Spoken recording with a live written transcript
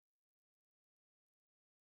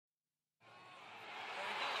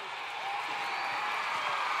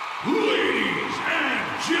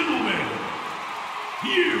gentlemen,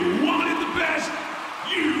 you wanted the best,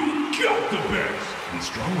 you got the best. In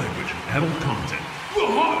strong language and adult content, the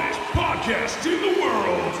hottest podcast in the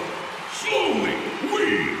world. Slowly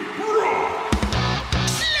we rock.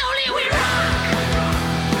 Slowly we rock.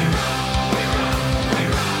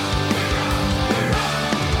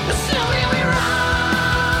 Slowly we rock.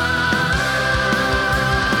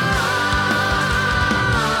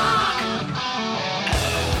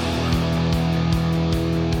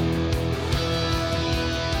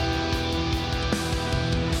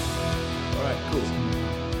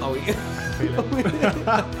 Are we?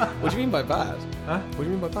 What do you mean by bad? Huh? What do you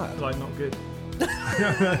mean by bad? Like not good.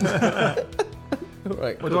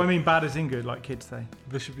 Right. What do I mean bad as in good, like kids say?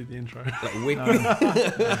 This should be the intro. Like wig.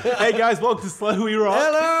 Hey guys, welcome to Slow We Rock.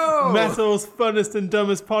 Hello. Metal's funnest and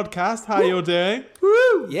dumbest podcast. How you all doing?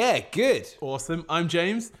 Woo! Yeah, good. Awesome. I'm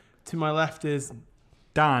James. To my left is,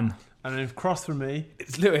 Dan. and then across from me.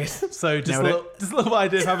 It's Lewis. So just a Nailed little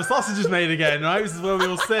idea of how the sausage is made again, right? This is where we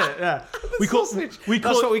all sit. Yeah. That's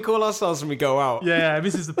what we call ourselves when we go out. Yeah.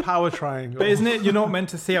 This is the power triangle. But isn't it, you're not meant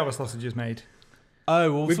to see how a sausage is made?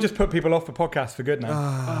 Oh, well, We've just put people off the podcast for good now.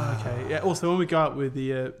 Oh, okay. Yeah. Also, when we go out with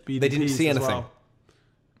the BDPs, They didn't see as anything. well.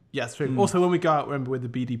 Yeah, it's true. Also, when we go out, remember with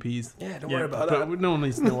the BDPs. Yeah, don't Yeah, worry about But that. no one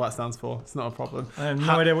needs to know what that stands for. It's not a problem. I have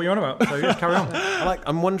no idea what you're on about, so just carry on.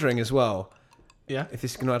 I'm wondering as well Yeah. if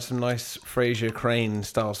this is going to add some nice Frasier Crane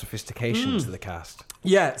style sophistication to the cast.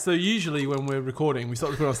 Yeah, so usually when we're recording, we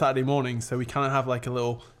start recording on Saturday morning, so we kind of have like a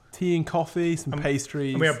little tea and coffee, some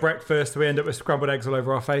pastries. And we have breakfast, we end up with scrambled eggs all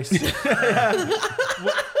over our face.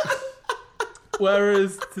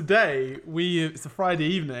 Whereas today, it's a Friday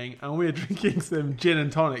evening, and we're drinking some gin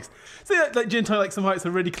and tonics. So yeah, like gin and tonic, like somehow it's a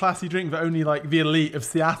really classy drink that only like the elite of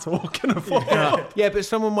Seattle can afford. Yeah, but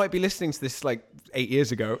someone might be listening to this like 8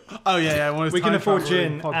 years ago. Oh yeah. One of those We can time afford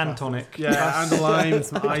traveling gin and podcasters. tonic. Yeah, and a lime, and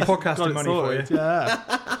some ice. Podcasting Got it money for sorted.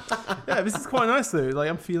 Yeah. Yeah, this is quite nice though. Like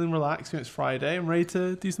I'm feeling relaxed. It's Friday. I'm ready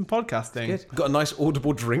to do some podcasting. Good. Got a nice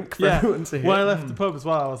audible drink for Yeah. everyone to hear. When I left the pub as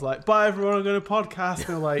well, I was like, "Bye everyone, I'm going to podcast." And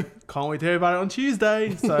they're like, "Can't wait to hear about it on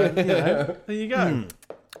Tuesday." So you know, there you go.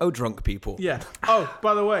 Oh, drunk people. Yeah. Oh,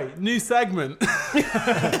 by the way, new segment.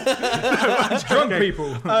 Drunk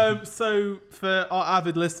people. So for our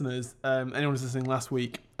avid listeners, anyone who's listening last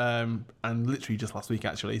week, and literally just last week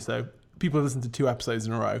actually, so people have listened to 2 episodes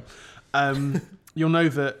in a row, you'll know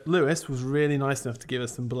that Lewis was really nice enough to give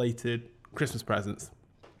us some belated Christmas presents.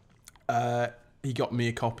 He got me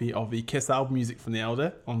a copy of the Kiss album, Music from the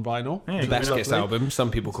Elder, on vinyl. Yeah, The best Lovely. Kiss album, some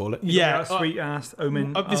people call it. Yeah, Sweet ass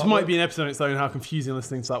Omen. this might be an episode on its own, how confusing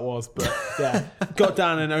listening to that was, but yeah, got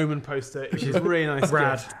down an Omen poster, which is really nice.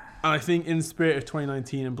 Rad. gift. And I think in the spirit of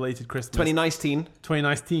 2019 and belated Christmas, 2019. 20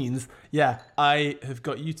 nice teens, yeah, I have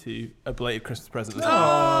got you two a belated Christmas present as well.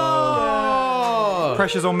 Oh!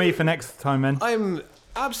 Pressure's on me for next time, then. I'm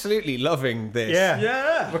absolutely loving this. Yeah.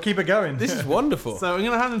 Yeah. We'll keep it going. This is wonderful. So I'm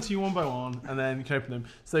going to hand them to you one by one, and then you can open them.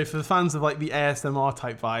 So for the fans of like the ASMR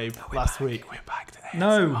type vibe, last week, we're back to ASMR.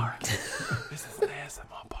 No. This is an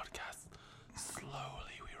ASMR podcast.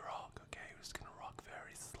 Slowly we rock, okay? We're just going to rock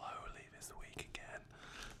very slowly this week again.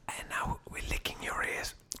 And now we're licking your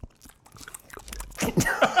ears.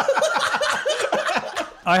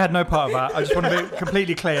 I had no part of that. I just want to be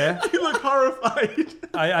completely clear. You look horrified.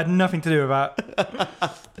 I had nothing to do with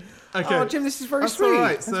that. Okay. Oh, Jim, this is very That's sweet. all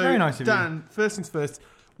right. So, very nice of you. Dan, first things first.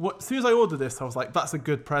 As soon as I ordered this, I was like, "That's a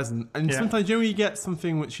good present." And Yeah. sometimes, you know, when you get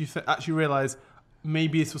something which you actually realise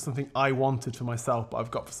maybe this was something I wanted for myself, but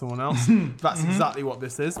I've got for someone else. That's exactly what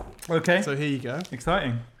this is. Okay. So here you go.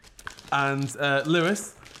 Exciting. And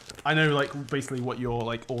Lewis, I know like basically what your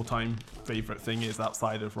like all-time favourite thing is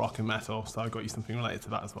outside of rock and metal, so I got you something related to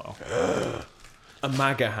that as well. A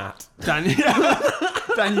MAGA hat. Dan,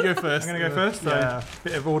 Dan, you go first. I'm going to go first. So Yeah.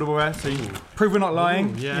 bit of audible there. So you prove we're not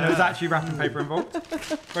lying. Ooh, yeah. You know, there's actually wrapping paper involved.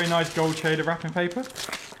 Very nice gold shade of wrapping paper.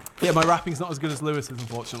 Yeah, my rapping's not as good as Lewis's,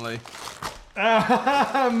 unfortunately.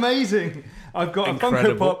 Amazing. I've got a Funko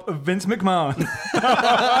Incredible. Pop of Vince McMahon.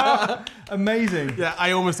 Amazing. Yeah,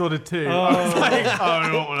 I almost ordered 2. Oh. I was like, oh, I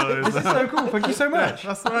don't want one of This those. is so cool. Thank you so much.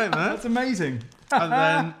 That's all right, man. That's amazing. And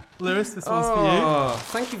then, Lewis, this one's for you. Oh,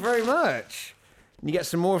 thank you very much. You get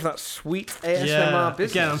some more of that sweet ASMR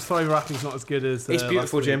business. Again, I'm sorry the rapping's not as good as It's beautiful,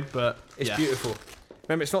 last week, Jim. but It's yeah. beautiful.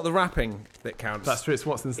 Remember, it's not the wrapping that counts. That's true, it's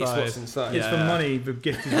what's inside. It's what's inside. It's for Yeah. money the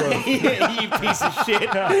gift is worth. you piece of shit.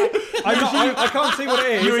 I can't see what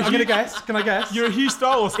it is. I'm going to guess. Can I guess? You're a huge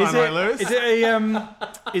Star Wars fan, right, Lewis? Is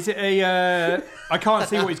it a I can't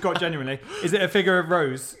see what he's got genuinely. Is it a figure of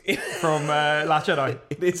Rose from Last Jedi?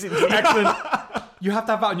 It is indeed. Excellent. You have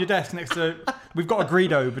to have that on your desk next to We've got a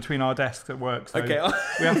Greedo between our desks at work, so Okay.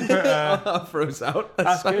 we have to put. I'll throws out.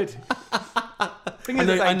 That's good.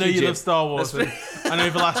 I know you Jim. love Star Wars. And I know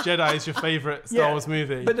The Last Jedi is your favourite Star Wars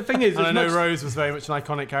movie. But the thing is, and I know much, Rose was very much an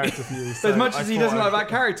iconic character for you. So as much I as he thought doesn't I- like that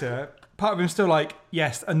character, part of him's still like,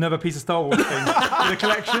 yes, another piece of Star Wars thing in the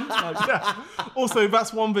collection. Like, Also,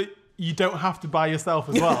 that's one that you don't have to buy yourself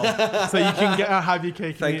as well. So you can have your cake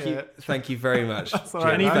and Thank eat you. it. Thank you very much. all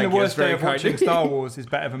right. and even Thank the you, worst that's very day of kind. watching Star Wars is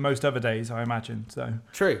better than most other days, I imagine. So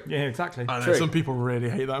True. yeah, exactly. I know, True. some people really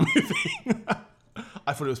hate that movie.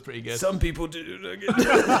 I thought it was pretty good. Some people do.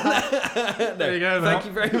 There you go. Thank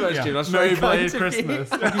you very much, Yeah. Jim. That's Merry very kind belated of Christmas.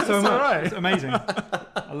 Thank you so It's much. all right. It's amazing.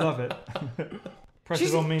 I love it.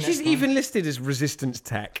 Pressure's on me next She's time. even listed as resistance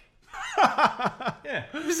tech. Yeah.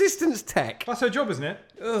 Resistance tech. That's her job, isn't it?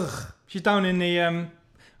 Ugh. She's down in the.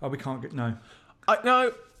 Oh, we can't get. No.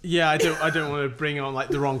 No. Yeah, I don't want to bring on like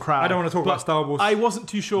the wrong crowd. I don't want to talk But about Star Wars. I wasn't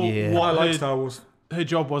too sure Yeah. what I like her, Star Wars. her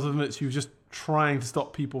job was, other than that she was just trying to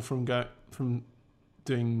stop people from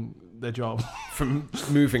doing their job. From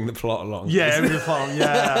moving the plot along. Yeah, every film,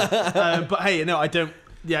 yeah. But hey, no, I don't.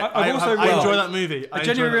 Yeah, I've also I enjoy realised- that movie. I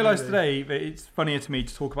genuinely realised today that it's funnier to me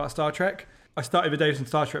to talk about Star Trek. I started the day with some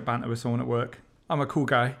Star Trek banter with someone at work. I'm a cool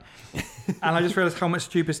guy. And I just realised how much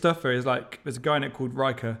stupid stuff there is. Like, there's a guy in it called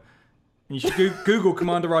Riker. And you should Google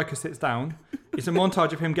Commander Riker sits down. It's a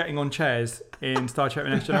montage of him getting on chairs in Star Trek The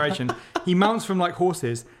Next Generation. He mounts from, like,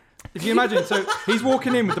 horses. If you imagine, so he's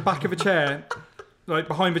walking in with the back of a chair, like,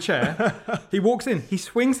 behind the chair. He walks in. He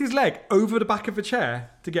swings his leg over the back of the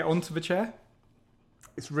chair to get onto the chair.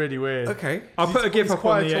 It's really weird. Okay. I'll put a GIF It's up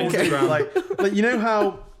on the quite a tall dude. Instagram. Like you know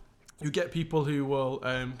how you get people who will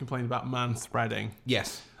complain about man spreading.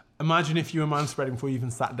 Yes. Imagine if you were man spreading before you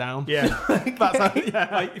even sat down. Yeah. That's how, yeah.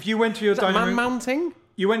 Like, if you went to your dining Man room, mounting?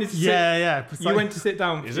 you went to sit, Yeah. you went to sit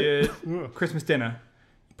down for your Christmas dinner,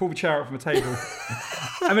 you pull the chair out from the table,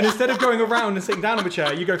 and then instead of going around and sitting down on the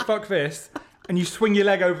chair, you go fuck this, and you swing your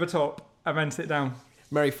leg over the top and then sit down.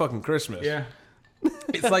 Merry fucking Christmas. Yeah.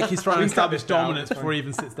 It's like he's trying to We can cut establish this down, dominance it's before he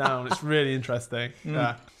even sits down. It's really interesting.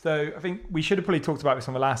 Yeah. So I think we should have probably talked about this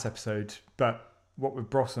on the last episode, but what with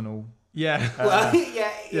Bros and all, Yeah. Well,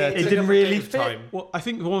 yeah. it didn't really fit. Time. Well, I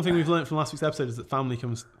think the one thing we've learned from last week's episode is that family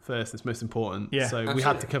comes first. It's most important. Yeah, so we absolutely.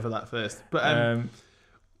 had to cover that first. But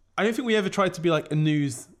I don't think we ever tried to be like a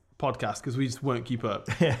news podcast because we just won't keep up.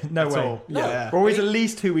 Yeah, no At way. all. Yeah. We're always at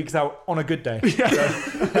least 2 weeks out on a good day.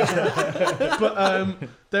 But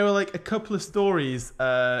there were like a couple of stories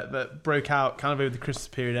that broke out kind of over the Christmas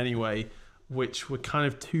period anyway, which were kind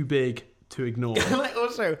of too big to ignore. Like,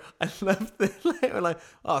 also, I love the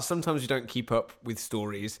sometimes you don't keep up with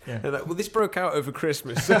stories. Yeah. They're like, well, this broke out over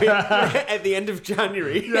Christmas, so at the end of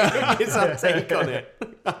January, it's our take on it.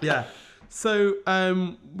 Yeah. So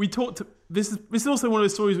we talked. This is also one of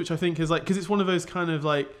those stories which I think is like, because it's one of those kind of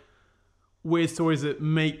like weird stories that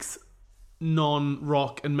makes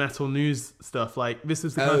non-rock and metal news stuff. Like this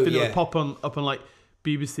is the kind of thing that would pop up on like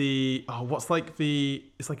BBC. Oh, what's like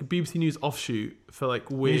it's like a BBC News offshoot for like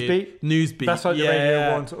weird Newsbeat. That's like the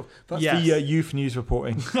radio one. Sort of, that's Yes. the youth news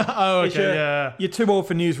reporting. Oh, It's okay, your- yeah. You're too old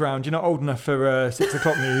for news round. You're not old enough for 6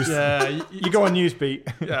 o'clock news. Yeah, You go on Newsbeat.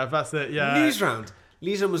 yeah, that's it. Yeah, News round.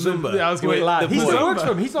 Lisa Mazumba. Yeah, I was going Wait, lad. the He boy. works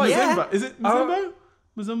for him. He's like, Yeah. Mazumba. Is it Oh.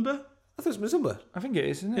 Mazumba? I thought it was Mazumba. I think it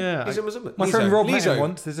is, isn't it? Yeah. Is it Mazumba? My Lizzo. friend Rob met Lizzo. him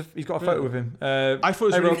once. He's got a photo with him. I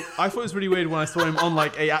thought Hey, it was really weird when I saw him on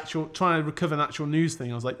like a actual trying to recover an actual news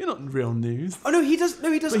thing. I was like, you're not real news. Oh no, he does.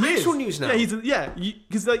 No, he does But he actual is. news now. Yeah,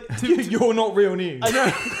 because like You're not real news. I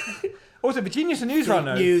know. Also, the genius of news round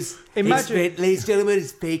though. news. Imagine- ladies and gentlemen,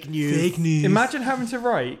 it's fake news. Fake news. Imagine having to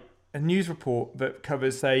write a news report that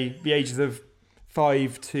covers, say, the ages of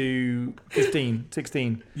 5 to 15,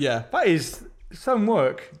 16. Yeah, That is some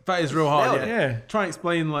work. that is real hard. Nailed Yeah. Yeah. Try and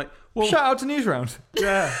explain like. Well, Shout out to news round.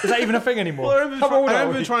 yeah. Is that even a thing anymore? Well, I remember, How old I are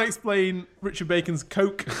remember we? trying to explain Richard Bacon's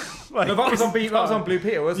Coke. Like, No, that was on Blue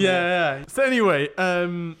Peter, wasn't it? Yeah. So anyway,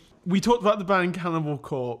 we talked about the band Cannibal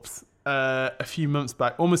Corpse a few months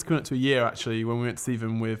back, almost coming up to a year actually, when we went to see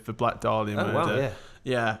them with the Black Dahlia Oh, murder. wow, yeah.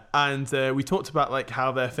 Yeah, and we talked about like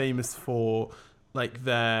how they're famous for like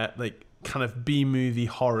their like kind of B-movie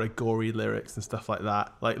horror gory lyrics and stuff like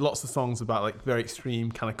that. Like lots of songs about like very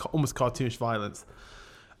extreme kind of almost cartoonish violence.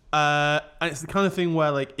 And it's the kind of thing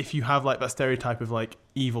where like if you have like that stereotype of like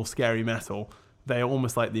evil scary metal, they are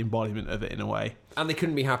almost like the embodiment of it in a way. And they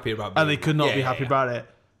couldn't be happy about. And they could not be happy about it.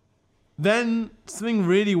 Then something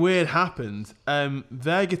really weird happened.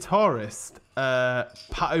 Their guitarist,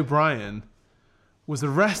 Pat O'Brien, was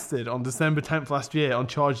arrested on December 10th last year on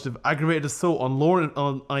charges of aggravated assault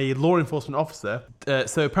on a law enforcement officer.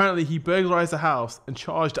 So apparently he burglarized a house and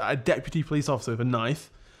charged a deputy police officer with a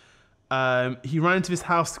knife. He ran into his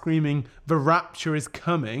house screaming, "The rapture is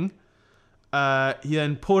coming." He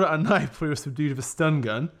then pulled out a knife before he was subdued with a stun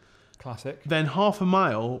gun. Classic. Then half a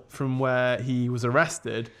mile from where he was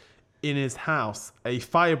arrested, in his house, a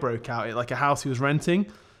fire broke out at like a house he was renting.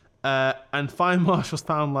 And fire marshals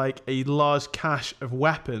found like a large cache of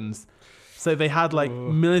weapons. So they had like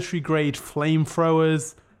military grade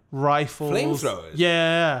flamethrowers, rifles. Flamethrowers?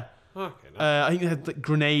 Yeah. Okay, no. I think they had like,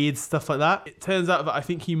 grenades, stuff like that. It turns out that I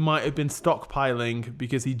think he might have been stockpiling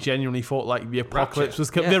because he genuinely thought like the apocalypse was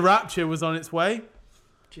coming. Yeah. The rapture was on its way.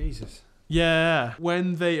 Jesus. Yeah.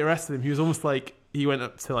 When they arrested him, he was almost like he went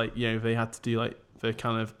up to like, you know, they had to do like the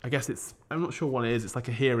kind of, I guess it's, I'm not sure what it is. It's like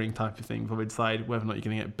a hearing type of thing before they decide whether or not you're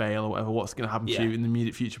going to get bail or whatever, what's going to happen to you in the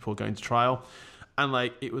immediate future before going to trial. And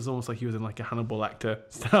like, it was almost like he was in like a Hannibal Lecter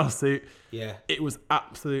style suit. Yeah. It was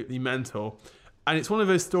absolutely mental. And it's one of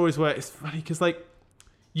those stories where it's funny because like,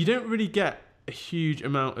 you don't really get a huge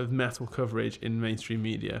amount of metal coverage in mainstream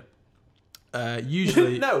media.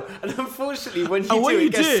 Usually, No, and unfortunately, when you And do, when it you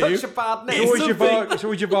gets do, such a bad name. It's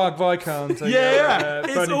always your Varg Viscount. yeah,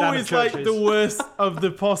 it's burning down always the like churches. the worst of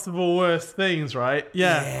the possible worst things, right?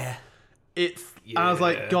 Yeah. It's. I was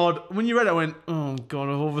like, God. When you read it, I went, oh God,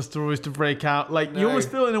 of all the stories to break out. Like you almost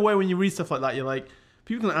feel in a way when you read stuff like that, you're like,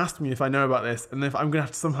 people are gonna ask me if I know about this, and if I'm gonna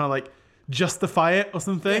have to somehow like justify it or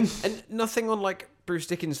something. And nothing on like Bruce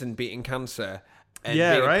Dickinson beating cancer and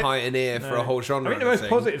Yeah, being right? a pioneer for a whole genre. I think the and most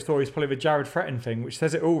everything. positive story is probably the Jared Fretton thing, which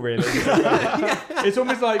says it all, really. It's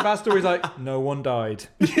almost like that story's like, no one died.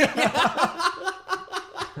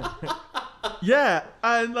 Yeah,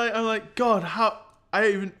 and like I'm like, God, how? I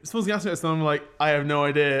don't even. Someone's gonna ask me this, and I'm like, I have no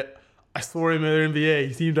idea. I saw him earlier in the year.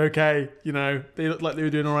 He seemed okay. You know, they looked like they were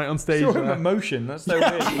doing all right on stage. Saw him there. at Motion. That's so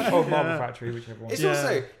weird. Oh, Marble Factory, whichever one. It's Yeah.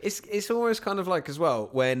 also it's almost kind of like as well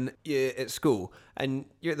when you're at school and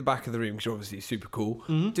you're at the back of the room because you're obviously super cool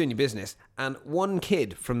doing your business, and one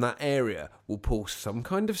kid from that area will pull some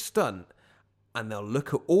kind of stunt, and they'll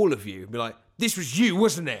look at all of you and be like, "This was you,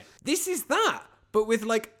 wasn't it? This is that," but with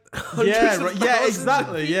like hundreds Yeah, of right. Yeah, thousands of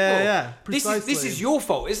exactly. people. Yeah, yeah. This Precisely. is your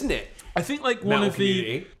fault, isn't it? I think like one Metal of the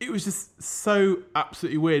community. it was just so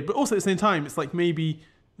absolutely weird, but also at the same time it's like maybe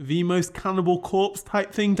the most Cannibal Corpse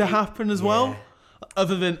type thing to happen as well,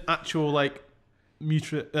 other than actual like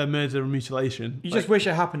murder and mutilation. You Like, just wish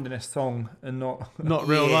it happened in a song and not not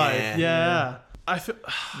real Yeah. life. Yeah. I feel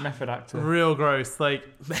method actor. real gross. Like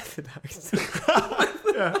Method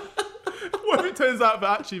actor. what if it turns out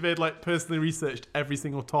that actually they'd like personally researched every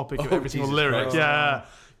single topic of every single Jesus lyric? Christ. Yeah.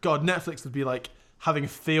 God, Netflix would be like having a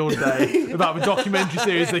field day about the documentary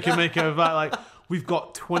series they can make of that. Like, we've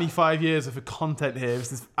got 25 years of content here.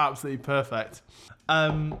 This is absolutely perfect.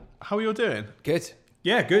 How are you all doing? Good.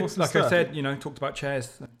 Yeah, good. Awesome like I stuff. said, talked about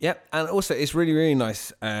chairs. Yep, and also it's really, really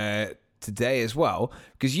nice today as well,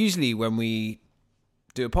 because usually when we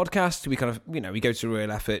do a podcast, we kind of, we go to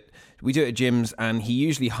Real Effort, we do it at gyms, and he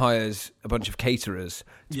usually hires a bunch of caterers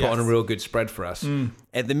to put on a real good spread for us.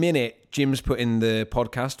 At the minute, Jim's putting the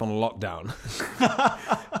podcast on lockdown.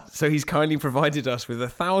 So he's kindly provided us with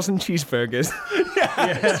 1,000 cheeseburgers.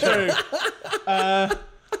 It's true.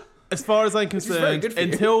 As far as I'm very concerned, good for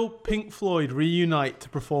you. until Pink Floyd reunite to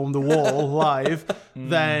perform The Wall live,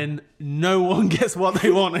 then no one gets what they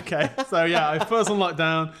want, okay? So yeah, I put us on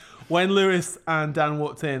lockdown. When Lewis and Dan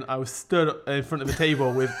walked in, I was stood in front of the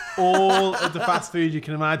table with all of the fast food you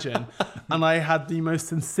can imagine, and I had the most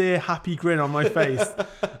sincere, happy grin on my face.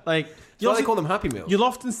 Like, That's why they call them Happy Meals. you'll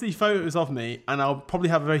often see photos of me, and I'll probably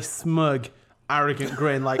have a very smug, arrogant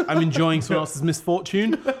grin, like I'm enjoying someone else's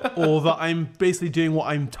misfortune, or that I'm basically doing what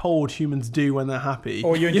I'm told humans do when they're happy.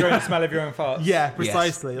 Or you enjoying the smell of your own farts. Yeah,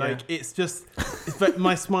 precisely. Yes. Like it's just,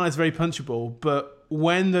 my smile is very punchable. But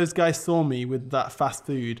when those guys saw me with that fast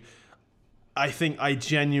food, I think I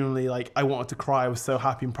genuinely I wanted to cry. I was so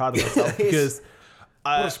happy and proud of myself because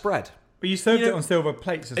What a spread. But you served You know- it on silver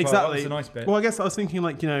plates as well. exactly. That was a nice bit. Well, I guess I was thinking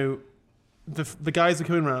the guys were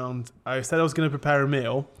coming around. I said I was going to prepare a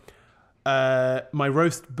meal. My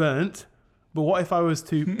roast burnt. But what if I was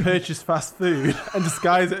to purchase fast food and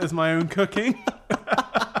disguise it as my own cooking?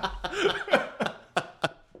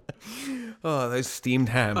 Oh, those steamed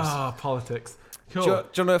hams. Politics. Cool. Do you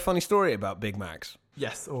want to know a funny story about Big Macs?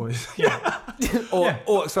 Yes, always.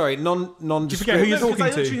 Or sorry, non. you forget who you're No, because talking I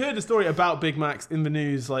to? literally heard a story about Big Macs in the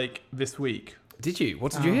news this week. Did you?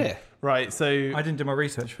 What did you hear? Right, so I didn't do my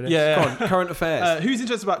research for this. yeah. Current affairs. Who's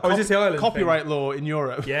interested about is this the Ireland copyright law in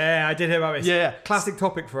Europe? Yeah, I did hear about this. Yeah. Classic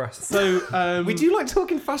topic for us. So we do like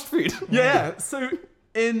talking fast food. yeah. So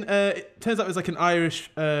it turns out there's an Irish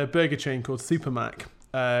burger chain called Supermac,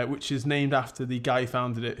 which is named after the guy who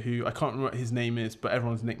founded it, who I can't remember what his name is, but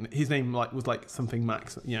everyone's nickname. His name was like something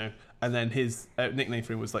Max, and then his nickname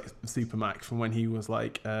for him was like Super Mac from when he was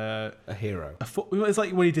like a hero. It's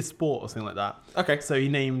like when he did sport or something like that. Okay. So he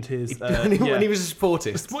named his when he was a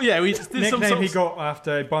sportist. we just did Nickname some he got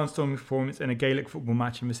after a barnstorming performance in a Gaelic football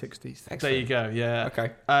match in the 60s. There you go. Yeah.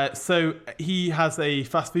 Okay. So he has a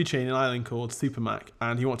fast food chain in Ireland called Super Mac,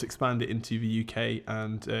 and he wants to expand it into the UK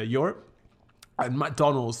and Europe. And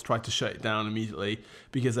McDonald's tried to shut it down immediately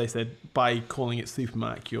because they said by calling it Super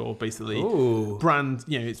Mac, you're basically brand,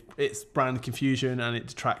 it's brand confusion and it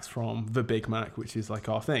detracts from the Big Mac, which is like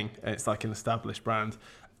our thing. It's like an established brand.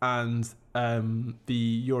 And the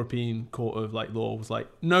European Court of Law was like,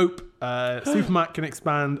 nope, Super Mac can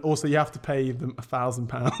expand. Also, you have to pay them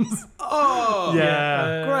 £1,000. Oh,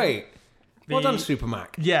 yeah. Great. Well done, Super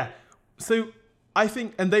Mac. Yeah. So I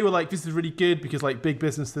think, and they were like, this is really good because like big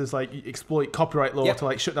businesses like exploit copyright law to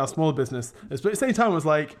like shut down smaller business. But at the same time, I was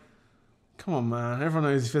like, come on, man.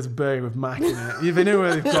 Everyone knows if there's a burger with Mac in it. They know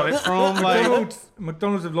where they've got it from. Like,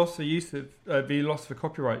 McDonald's have lost the use of the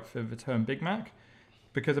copyright for the term Big Mac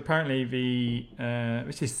because apparently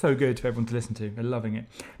which is so good for everyone to listen to. They're loving it.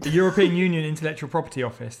 The European Union Intellectual Property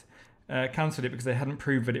Office cancelled it because they hadn't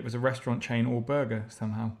proved that it was a restaurant chain or burger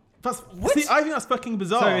somehow. See, I think that's fucking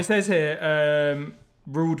bizarre. So it says here,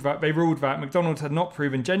 they ruled that McDonald's had not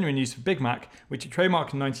proven genuine use of Big Mac, which it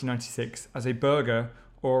trademarked in 1996 as a burger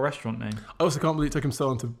or a restaurant name. I also can't believe it took him so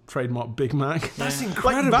long to trademark Big Mac. That's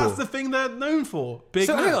incredible. Like, that's the thing they're known for. Big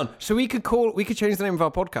Mac. Hang on. So we could change the name of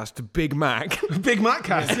our podcast to Big Mac. Big Mac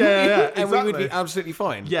Cast. Yeah, exactly. And we would be absolutely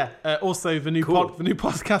fine. Yeah. Also, the new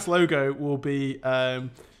podcast logo will be.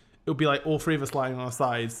 It'll be like all three of us lying on our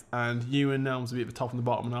sides, and you and Nelms will be at the top and the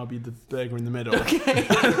bottom, and I'll be the burger in the middle. Okay.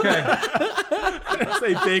 It's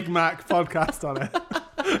a Big Mac podcast on it.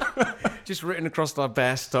 Just written across our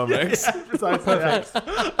bare stomachs. Yeah, perfect.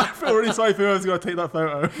 I feel really sorry for whoever's got to take that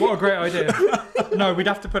photo. What a great idea. No, we'd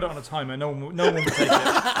have to put it on a timer. No one would take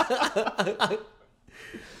it.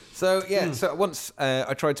 So, so once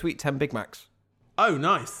I tried to eat 10 Big Macs. Oh,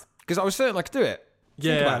 nice. Because I was certain I could do it.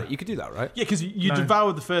 Yeah. Think about it. You could do that, right? Yeah, because you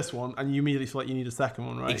devoured the first one and you immediately feel like you need a second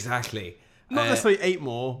one, right? Exactly. Not necessarily 8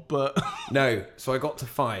 more, but... No, so I got to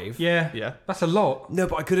 5. Yeah. That's a lot. No,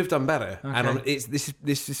 but I could have done better. Okay. And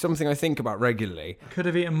this is something I think about regularly. Could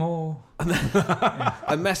have eaten more.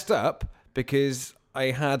 I messed up because I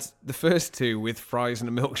had the first 2 with fries and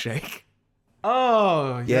a milkshake.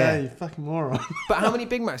 Oh, Yeah. you fucking moron. But how many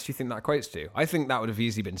Big Macs do you think that equates to? I think that would have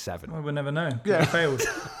easily been 7. Well, we'll never know. Yeah. It failed.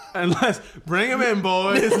 Unless, bring them in,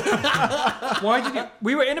 boys. Why did you...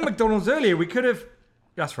 We were in a McDonald's earlier. We could have...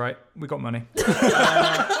 That's right. We got money.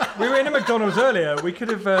 We were in a McDonald's earlier. We could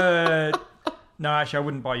have... No, actually, I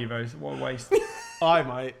wouldn't buy you those. What a waste. I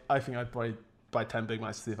might. I think I'd probably buy 10 Big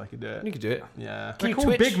Macs to see if I could do it. You could do it. Yeah. They're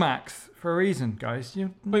called Big Macs for a reason, guys. It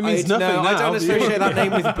means nothing now. I don't associate that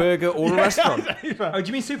name with burger or a restaurant. Oh, do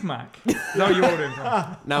you mean Super Mac? No, you're ordering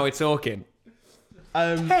from. Now we're talking.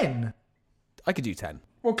 10? I could do 10.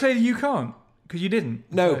 Well, clearly you can't, because you didn't.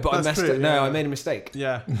 No, So- but I That's messed true, up. No, yeah. I made a mistake.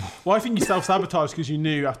 Yeah. Well, I think you self-sabotaged because you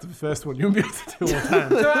knew after the first one you wouldn't be able to do all 10.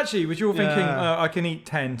 So actually, was you all thinking, Yeah. I can eat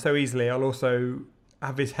 10 so easily, I'll also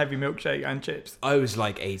have this heavy milkshake and chips? I was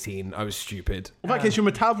like 18. I was stupid. In that case, your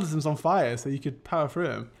metabolism's on fire, so you could power through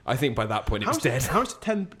them. I think by that point it was dead. How much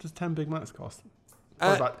does 10 Big Macs cost?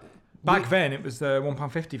 Back then, it was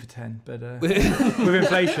 £1.50 for 10, but with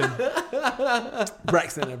inflation.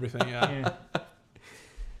 Brexit and everything, yeah.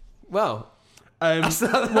 Well, Well,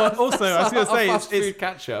 also, I was going to say, fast food it's,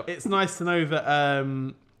 catch up. it's nice to know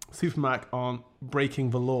that Super Mac aren't breaking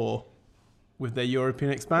the law with their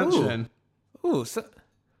European expansion. Oh,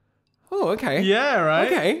 okay. Yeah,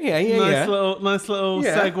 right? Okay, yeah. Nice little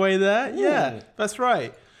Yeah. segue there. Yeah, that's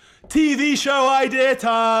right. TV show idea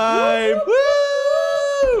time!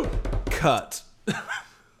 Woo! Cut.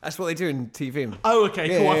 That's what they do in TV. Oh, okay,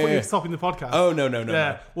 cool. Yeah, I thought you yeah. were stopping the podcast. Oh, no.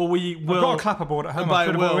 Yeah. Well, we will. I've got a clapperboard at home. By I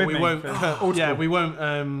could have brought will, it we with won't. me for Cut, old yeah, school. we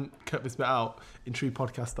won't cut this bit out in true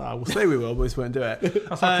podcast style. We'll say we will, but we just won't do it.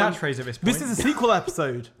 That's our catchphrase at this point. This is a sequel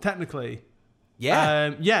episode, technically.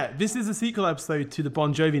 Yeah. This is a sequel episode to the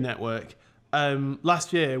Bon Jovi Network.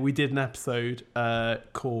 Last year we did an episode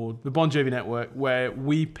called the Bon Jovi Network where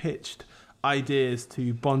we pitched ideas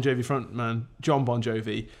to Bon Jovi frontman John Bon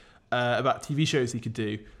Jovi about TV shows he could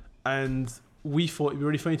do, and we thought it'd be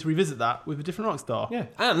really funny to revisit that with a different rock star. Yeah.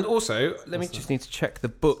 And also, let me just need to check the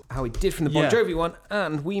book, how we did from the Bon Yeah. Jovi one,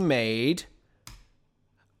 and we made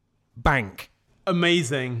bank.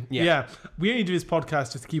 Amazing. Yeah. Yeah. We only do this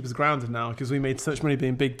podcast just to keep us grounded now because we made such money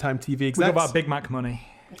being big time TV We execs. got about Big Mac money.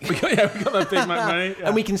 We got that Big Mac money. Yeah.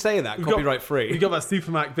 And we can say that, We've got- copyright free. We got that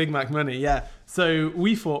Super Mac, Big Mac money, yeah. So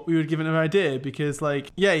we thought we would give it an idea because,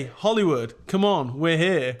 like, yay, Hollywood, come on, we're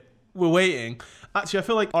here, we're waiting. Actually, I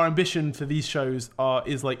feel like our ambition for these shows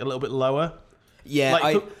is like a little bit lower. Yeah,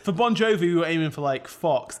 Like for Bon Jovi, we were aiming for like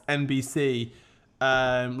Fox, NBC,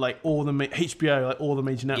 like all the HBO, like all the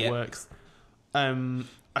major networks.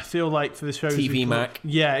 I feel like for the shows, TV Mac.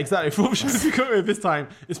 Yeah, exactly. For what shows we come with this time,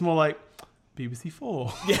 it's more like BBC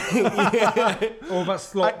 4. Or that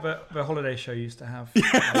slot that the holiday show used to have.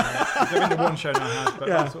 I think the one show now has, but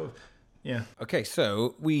Yeah. that sort of, yeah. Okay,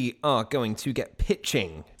 so we are going to get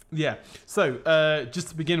pitching. Yeah. So just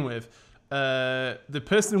to begin with, the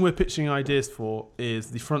person we're pitching ideas for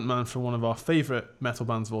is the frontman for one of our favourite metal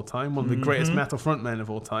bands of all time, one of the greatest metal frontmen of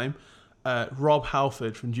all time, Rob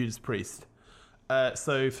Halford from Judas Priest.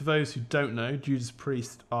 So for those who don't know, Judas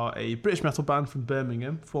Priest are a British metal band from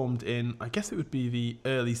Birmingham, formed in, I guess it would be the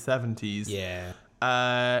early 70s. Yeah.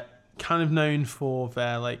 Kind of known for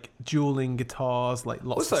their like dueling guitars, like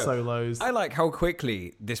lots of Also, solos. I like how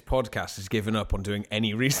quickly this podcast has given up on doing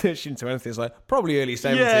any research into anything. It's like, probably early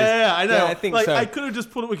 70s. Yeah, I know. Yeah, I think like, so. I could have just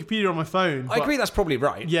pulled up Wikipedia on my phone. I but- agree, that's probably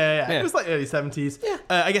right. Yeah. It was like early 70s. Yeah.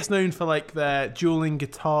 I guess known for like their dueling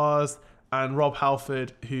guitars, and Rob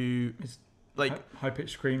Halford, who like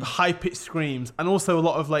High-pitched screams. high-pitched screams, and also a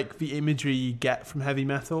lot of like the imagery you get from heavy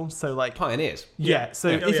metal. So like Pioneers. yeah. So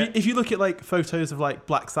Yeah. if you look at like photos of like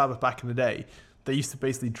Black Sabbath back in the day, they used to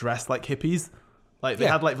basically dress like hippies. Like they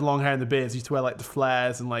Yeah. had like the long hair and the beards. They used to wear like the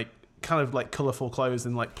flares and like kind of like colourful clothes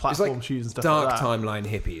and like It's platform like shoes and stuff dark like that. timeline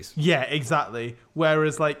hippies. Yeah, exactly.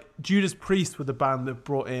 Whereas like Judas Priest were the band that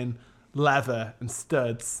brought in leather and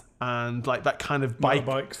studs and like that kind of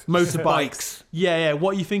Motorbikes. motorbikes. Yeah.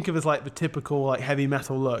 What you think of as like the typical like heavy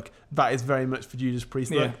metal look, that is very much for Judas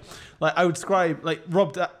Priest look. Yeah. Like I would describe like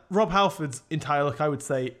Rob Halford's entire look, I would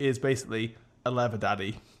say, is basically a leather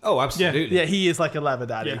daddy. Oh, absolutely. Yeah, he is like a leather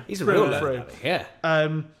daddy. Yeah. He's a Through real and leather through. daddy,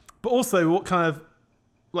 yeah. But also, what kind of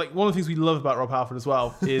like one of the things we love about Rob Halford as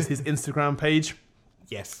well is his Instagram page.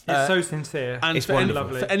 Yes. It's so sincere. And It's for,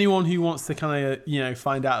 wonderful. for anyone who wants to kind of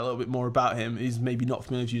find out a little bit more about him, who's maybe not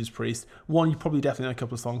familiar with Judas Priest, one, you probably definitely know a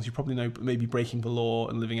couple of songs. You probably know maybe Breaking the Law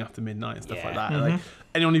and Living After Midnight and stuff Yeah. like that. Like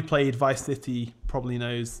anyone who played Vice City probably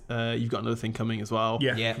knows You've Got Another Thing Coming as well.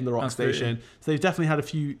 Yeah. Yeah. From the Rock Absolutely. Station. So they've definitely had a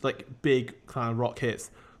few like big kind of rock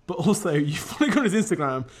hits. But also, you follow on his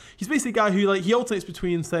Instagram, he's basically a guy who like he alternates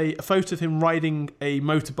between, say, a photo of him riding a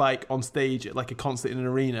motorbike on stage at like a concert in an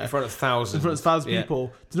arena In front of thousands. in front of thousands of Yeah.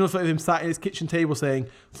 people, to another photo of him sat at his kitchen table saying,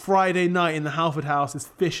 "Friday night in the Halford house is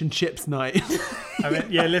fish and chips night." I mean,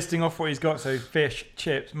 yeah, listing off what he's got. So fish,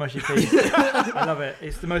 chips, mushy peas. I love it.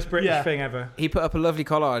 It's the most British Yeah. thing ever. He put up a lovely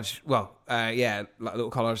collage. Well, like a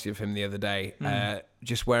little collage of him the other day,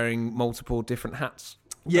 just wearing multiple different hats.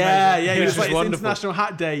 Yeah, Amazing. he Which was is like, it's wonderful. International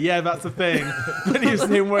Hat Day. Yeah, that's a thing. And he was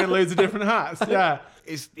him wearing loads of different hats. Yeah,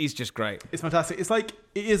 He's just great. it's fantastic. It's like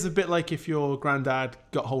it is a bit like if your granddad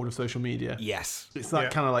got hold of social media. Yes. It's that Yeah.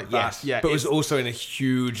 kind of like that. Yes. Yeah, but it was it's- also in a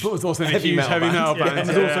huge. but it was also in a heavy huge metal heavy band. metal Yeah, band. and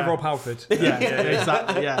Yeah. there's also Rob Halford. Yeah,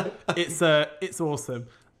 exactly. Yeah, it's awesome.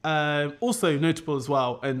 Also notable as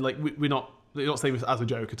well, and like we're not saying this as a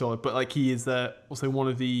joke at all, but like he is also one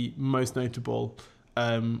of the most notable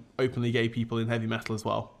openly gay people in heavy metal as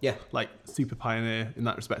well. Yeah. like super pioneer in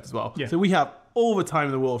that respect as well. Yeah. So we have all the time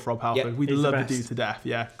in the world for Rob Halford. Yeah, We'd he's the love to best. do to death.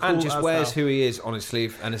 Yeah, And Cool just as wears hell. who he is on his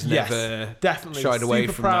sleeve and has Yes, never definitely shied away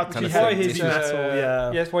Super from proud that to kind of be Why heavy his, metal.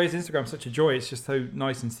 Yeah, Yes, why his Instagram's such a joy. It's just so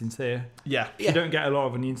nice and sincere. yeah. You don't get a lot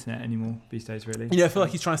of on the internet anymore these days, really. Yeah, I feel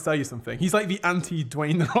like he's trying to sell you something. He's like the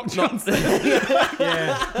anti-Dwayne The Rock Johnson.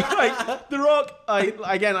 Yeah. Like The Rock,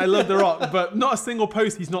 I love The Rock, but not a single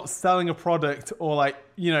post he's not selling a product or like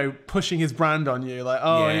pushing his brand on you. Like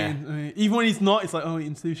Yeah. even when he's not, it's like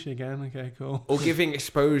eating sushi again. Okay, cool. or giving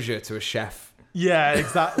exposure to a chef. Yeah,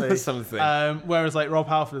 exactly. Something. Whereas like Rob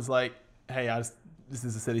Halford is like, hey, this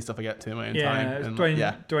is the silly stuff I get to in my own time. Yeah,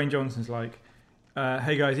 And, Dwayne Johnson's like,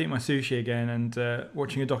 hey guys, eating my sushi again and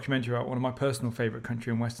watching a documentary about one of my personal favourite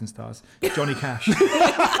country and western stars, Johnny Cash. Or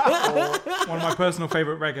one of my personal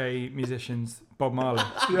favourite reggae musicians, Bob Marley.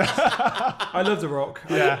 I love The Rock.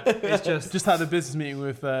 Yeah. It's just Just had a business meeting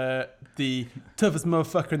with the toughest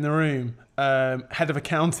motherfucker in the room, head of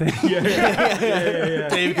accounting,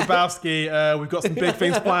 David Grabowski. We've got some big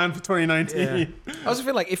things planned for 2019. I also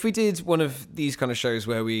feel like if we did one of these kind of shows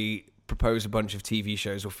where we propose a bunch of TV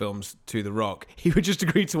shows or films to The Rock, he would just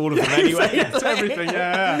agree to all of them anyway. It's everything.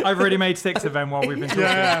 Yeah. I've already made 6 of them while we've been talking.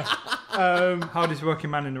 Yeah. Hardest working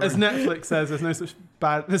man in the As room. Netflix says, there's no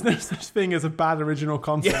such thing as a bad original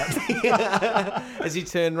concept. As he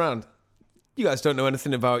turned round. You guys don't know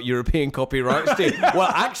anything about European copyrights, do you?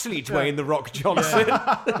 Well, actually, Dwayne The Rock Johnson.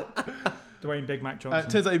 Dwayne Big Mac Johnson.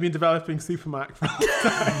 Turns out you've been developing Supermac.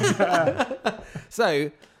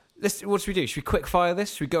 So, what should we do? Should we quick fire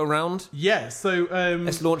this? Should we go around? Yeah, so...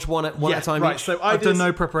 Let's launch one at a time right, each. So I've done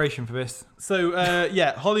no preparation for this. So,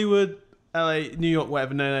 Hollywood, LA, New York,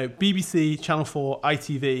 whatever, no. BBC, Channel 4,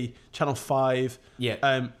 ITV, Channel 5.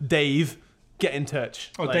 Yeah. Dave, get in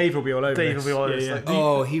touch. Oh, Dave will be all over Dave this. will be all over Yeah, this. yeah.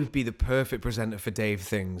 Like, He would be the perfect presenter for Dave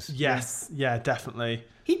Things. yes, yeah, definitely.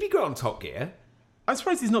 He'd be great on Top Gear. I'm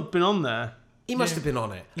surprised he's not been on there. He must have been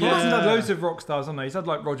on it. He's had loads of rock stars on there. He's had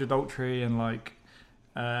like Roger Daltrey and like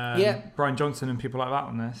Brian Johnson and people like that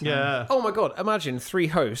on there. So. Yeah. Oh my God, imagine 3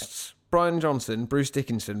 hosts: Brian Johnson, Bruce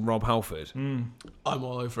Dickinson, Rob Halford. I'm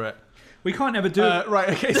all over it. We can't ever do Right,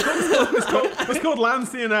 okay. It's called Land,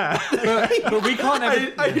 Sea and Air. but we can't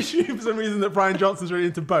ever. I assume for some reason that Brian Johnson's really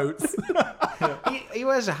into boats. He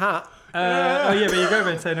wears a hat. Oh yeah, but you go over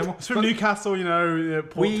and say no more. It's from Newcastle,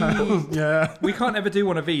 Port Town. Yeah. We can't ever do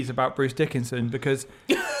one of these about Bruce Dickinson because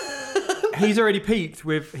he's already peaked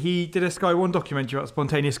with. He did a Sky One documentary about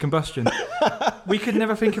spontaneous combustion. We could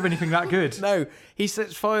never think of anything that good. No, he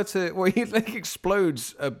sets fire to. Well, he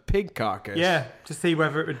explodes a pig carcass. Yeah, to see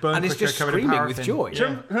whether it would burn. And it's quicker just covered in screaming with paraffin. joy.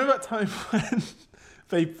 Yeah. Remember that time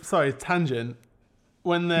when tangent.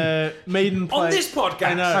 When the Maiden played... On this podcast?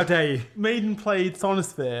 I know. How dare you? Maiden played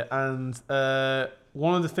Sonosphere, and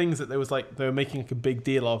one of the things that they were making like a big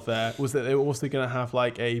deal of there was that they were also going to have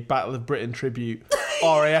like a Battle of Britain tribute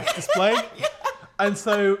RAF display. And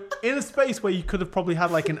so in a space where you could have probably had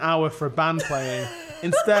like an hour for a band playing,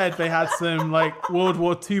 instead they had some like World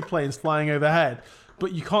War II planes flying overhead.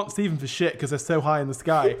 But you can't see them for shit because they're so high in the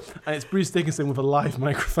sky. And it's Bruce Dickinson with a live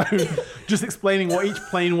microphone just explaining what each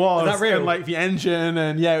plane was. Is that real? And like the engine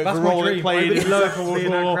and That's the my role it dream. played I would in love the Second to World be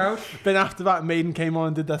in that War. crowd. Then after that, Maiden came on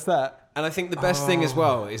and did their set. And I think the best thing as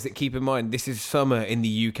well is that keep in mind this is summer in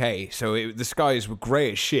the UK, so the skies were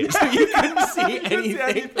grey as shit, so you couldn't see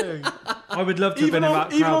anything. I would love to have Even been in on,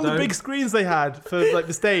 that even crowd on the though. big screens they had for like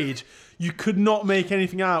the stage, you could not make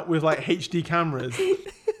anything out with like HD cameras.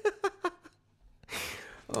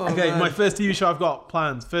 Okay, my first TV show I've got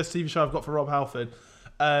planned. First TV show I've got for Rob Halford.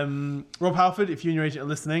 Rob Halford, if you and your agent are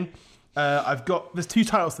listening, there's 2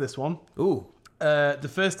 titles to this one. Ooh. The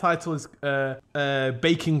first title is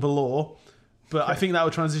Baking the Law, but I think that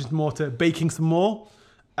would transition more to Baking Some More.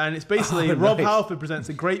 And it's basically Rob nice. Halford presents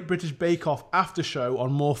a Great British Bake Off after show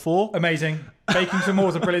on More 4. Amazing. Baking Some More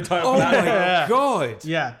is a brilliant title Oh for that. my God.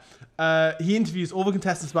 Yeah. He interviews all the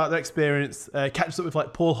contestants about their experience, catches up with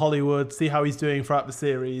like Paul Hollywood, see how he's doing throughout the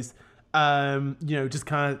series. Just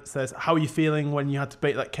kind of says, how are you feeling when you had to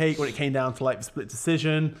bake that cake, when it came down to like the split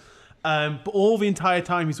decision. But all the entire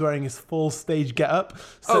time he's wearing his full stage get-up.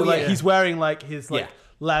 So he's wearing like his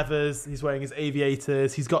leathers, he's wearing his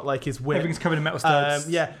aviators, he's got like his whip. Everything's covered in metal studs.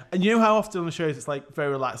 And you know how often on the shows it's like very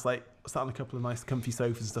relaxed, like sat on a couple of nice comfy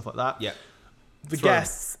sofas and stuff like that. Yeah. The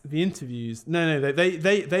guests, the interviews,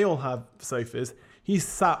 they all have sofas. He's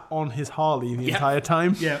sat on his Harley the entire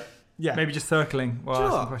time. Yeah. Yeah. Maybe just circling while Do you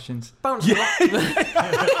know asking what? questions. Bouncing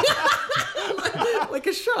like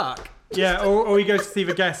a shark. Yeah, or he goes to see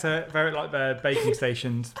the guests at their baking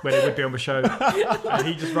stations where they would be on the show, and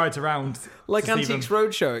he just rides around Like to see them. Antiques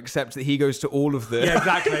Roadshow, except that he goes to all of the... Yeah,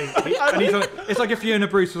 exactly. And it's like if Fiona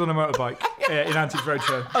Bruce was on a motorbike in Antiques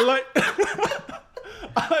Roadshow. I like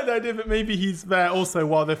the idea that maybe he's there also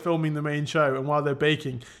while they're filming the main show, and while they're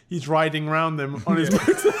baking, he's riding around them on his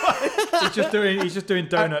motorbike. He's just doing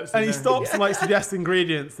donuts. And he stops and like suggests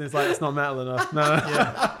ingredients, and it's like, it's not metal enough. No.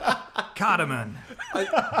 Cardamom.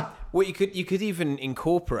 What you could even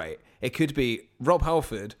incorporate, it could be Rob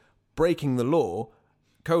Halford breaking the law,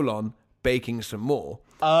 baking some more.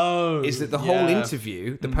 Oh. Is that the whole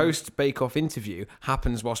interview, the post Bake Off interview,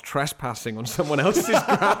 happens whilst trespassing on someone else's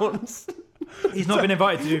grounds? He's not been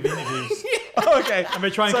invited to do the interviews. Okay. And they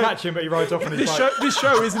try and catch him, but he rides off on his bike. This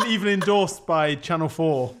show isn't even endorsed by Channel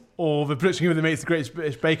 4 or the production company that makes the Great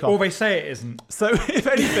British Bake Off. Or they say it isn't. So if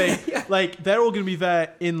anything, like they're all going to be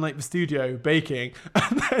there in like the studio baking,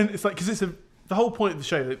 and then it's like, because the whole point of the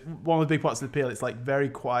show, like, one of the big parts of the appeal, it's like very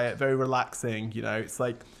quiet, very relaxing. You know, it's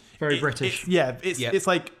like Very British. It's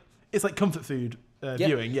like comfort food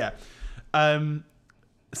viewing. Yeah.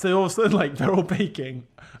 So all of a sudden, like they're all baking,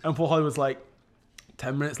 and Paul Hollywood's like,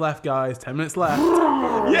 10 minutes left, guys. 10 minutes left. like,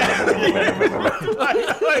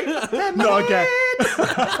 not again.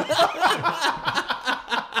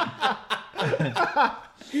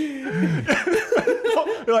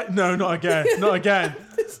 You're like, no, not again. Not again.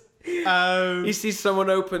 He sees someone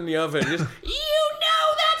open the oven. Just, You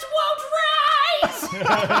know that won't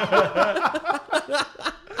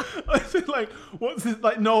rise! I think like what's this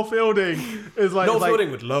like Noel Fielding is like Noel like,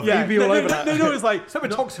 Fielding would love yeah, it. He'd be all over that. No, it's like Someone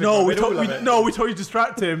talks to no, him, we we'd all told love we, it. no, we told you to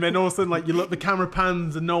distract him, and all of a sudden like you look, the camera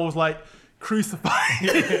pans, and Noel's like crucified.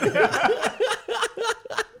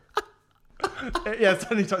 Yeah,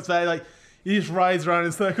 Tony talks about it, like he just rides around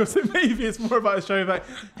in circles. So maybe it's more about a show about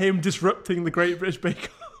him disrupting the Great British Bake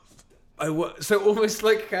Off. So almost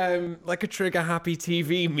like a Trigger Happy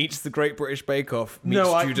TV meets the Great British Bake Off meets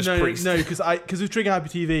Judas Priest. No, because with Trigger Happy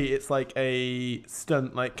TV, it's like a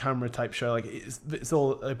stunt, like camera type show. Like it's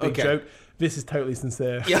all a big joke. This is totally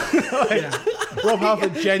sincere. Yeah. Rob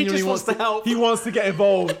Halford genuinely just wants to help. He wants to get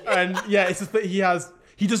involved, and yeah, it's just that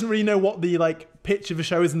he doesn't really know what the like pitch of the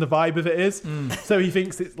show is and the vibe of it is. So he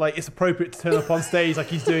thinks it's appropriate to turn up on stage like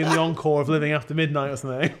he's doing the encore of Living After Midnight or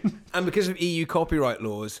something. And because of EU copyright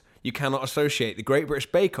laws, you cannot associate the Great British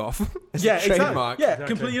Bake Off as Yeah, a trademark. exactly. Yeah,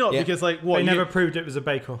 completely not, Yeah. because like what They you- never proved it was a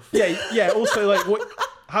bake-off. Yeah. Also, like, what?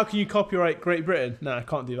 How can you copyright Great Britain? No, I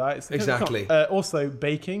can't do that. Exactly. Also,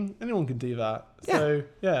 baking. Anyone can do that. So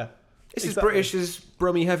yeah, It's as exactly. British as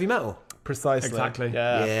Brummy heavy metal. Precisely. Exactly.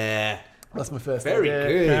 Yeah. That's my first. Very idea.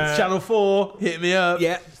 good. Channel 4, hit me up.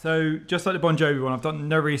 Yeah. So, just like the Bon Jovi one, I've done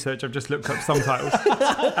no research. I've just looked up subtitles.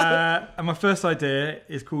 And my first idea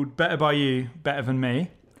is called Better By You, Better Than Me.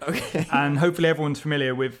 Okay. And hopefully everyone's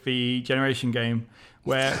familiar with the Generation game,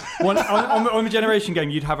 where on the Generation game,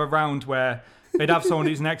 you'd have a round where they'd have someone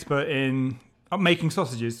who's an expert in making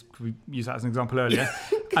sausages. We used that as an example earlier.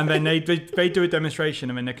 And then they'd do a demonstration,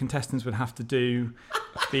 and then the contestants would have to do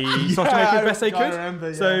the sausage making as best they I could. remember,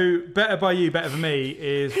 yeah. So Better By You, Better Than Me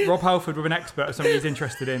is Rob Halford with an expert of something he's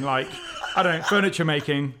interested in, like, I don't know, furniture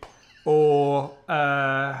making or,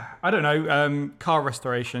 car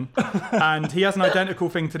restoration. And he has an identical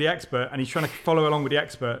thing to the expert, and he's trying to follow along with the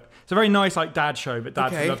expert. It's a very nice, like, dad show that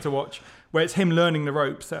dads would love to watch, where it's him learning the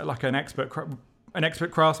ropes that, like, an expert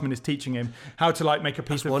craftsman is teaching him how to like make a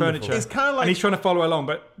piece of wonderful. furniture. It's kinda like- and he's trying to follow along,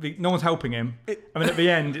 but no one's helping him. I mean, at the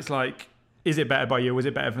end, it's like, is it better by you, or is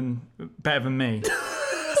it better than me?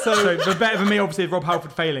 So the better than me, obviously, is Rob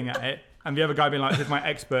Halford failing at it, and the other guy being like, "Here's my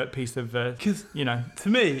expert piece of, you know." To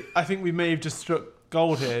me, I think we may have just struck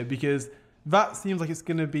gold here, because that seems like it's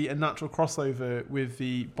going to be a natural crossover with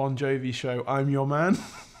the Bon Jovi show "I'm Your Man."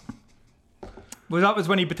 Well, that was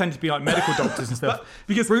when he pretended to be like medical doctors and stuff.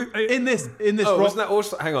 Because in this, Oh, Rob, wasn't that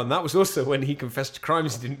also? Hang on, that was also when he confessed to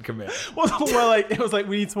crimes he didn't commit. well, like it was like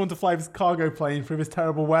we need someone to fly this cargo plane through this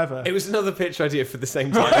terrible weather. It was another pitch idea for the same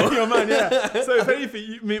I'm title. Your Man, yeah. So if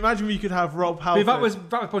anything, imagine you could have Rob But Halford. that was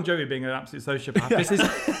Bon Jovi being an absolute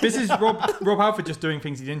sociopath. This is Rob Halford just doing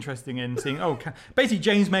things he's interested in, seeing. Basically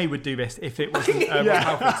James May would do this if it wasn't Rob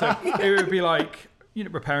Halford. So it would be like, you know,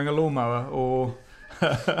 repairing a lawnmower, or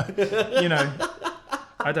you know,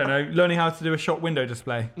 I don't know, learning how to do a shop window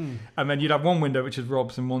display. And then you'd have one window which is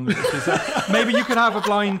Rob's and one which is maybe you could have a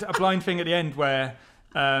blind thing at the end where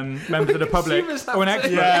members of the public Consumers have or an to-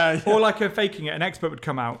 expert, Yeah. or like a faking it, an expert would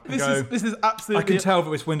come out and go, this is I absolutely. can tell that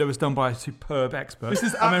this window was done by a superb expert. This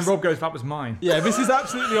is and then Rob goes, that was mine. Yeah, this is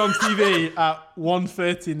absolutely on TV at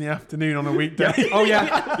 1:30 in the afternoon on a weekday. Oh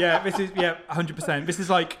yeah, this is 100%. This is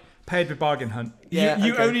like paired with Bargain Hunt. Yeah,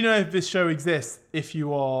 you okay. only know if this show exists if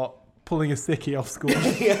you are pulling a sickie off school.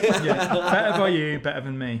 Yeah, better by you, better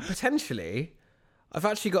than me. Potentially, I've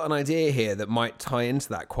actually got an idea here that might tie into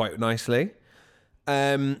that quite nicely.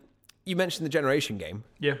 You mentioned the Generation game.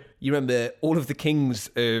 Yeah, You remember all of the kings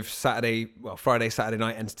of Friday, Saturday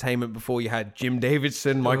night entertainment before you had Jim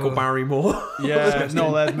Davidson, Michael Barrymore. Yeah,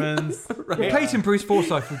 Noel Edmonds. replacing Bruce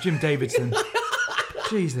Forsyth with Jim Davidson.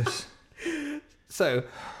 Jesus. So,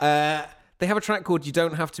 they have a track called You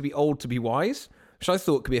Don't Have to Be Old to Be Wise, which I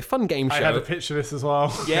thought could be a fun game show. I had a picture of this as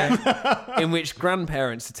well. Yeah, in which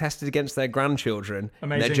grandparents are tested against their grandchildren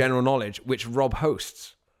and their Amazing. general knowledge, which Rob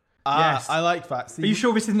hosts. Yes. I like that. See, Are you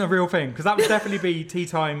sure this isn't a real thing? Because that would definitely be tea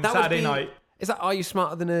time That would Saturday be- night. Is that Are You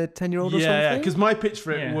Smarter Than a 10-Year-Old or Yeah, something? because my pitch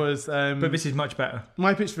for it Yeah. was. But this is much better.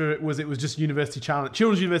 My pitch for it was just University Challenge,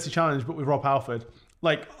 Children's University Challenge, but with Rob Halford.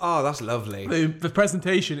 Like Oh, that's lovely. the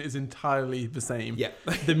presentation is entirely the same. Yeah.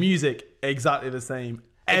 The music exactly the same.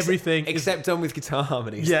 Everything is- Except done with guitar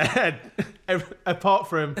harmonies. Yeah, apart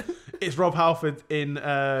from it's Rob Halford in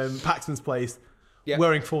Paxman's place, Yeah.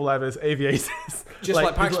 wearing full leathers, aviators, Just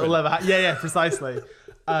like his little Paxman. leather hat. Yeah, precisely.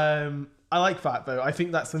 I like that though. I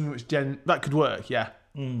think that's something which that could work. Yeah,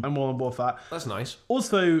 I'm all on board for that. That's nice.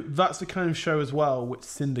 Also, that's the kind of show as well which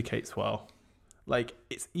syndicates well. Like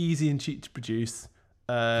it's easy and cheap to produce.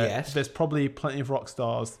 Yes. There's probably plenty of rock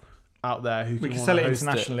stars out there who can wanna sell it host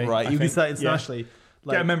internationally, right? I You can think. sell it Yeah. internationally.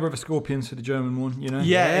 Get a member of the Scorpions for the German one, you know?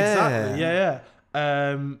 Yeah, Yeah. exactly. Yeah.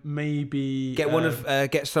 Maybe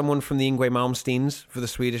Get someone from the Yngwie Malmsteens for the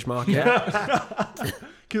Swedish market.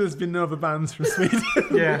 because there's been no other bands from Sweden.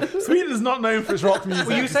 Yeah. Sweden is not known for its rock music.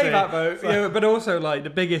 Well, you say that though, yeah, but also like the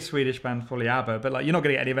biggest Swedish band, probably ABBA. But like, you're not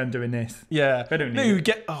going to get any of them doing this. Yeah, They don't no, need you it.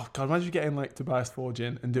 get. Oh god, imagine you getting like Tobias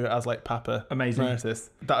Forgin and do it as like Papa. Amazing. Emeritus.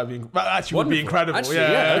 That would be. That actually would be Wonderful. incredible. Actually,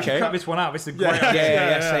 yeah. yeah, You okay. should cut this one out. This is a Yeah. great.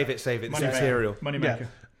 Yeah, save it. It's Money material. Moneymaker.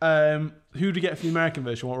 Yeah. Who do we get for the American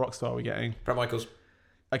version? What rock star are we getting? Brett Michaels.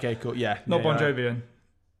 Okay, cool. Yeah. Not yeah, Bon yeah. Jovi.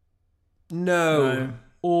 No.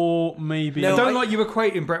 Or maybe. No, I don't I- like you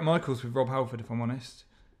equating Brett Michaels with Rob Halford, if I'm honest.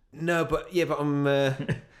 No, but I'm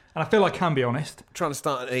And I feel I can be honest. trying to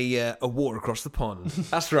start a war across the pond.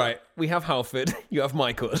 That's right. We have Halford. You have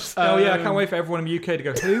Michaels. Oh yeah, I can't wait for everyone in the UK to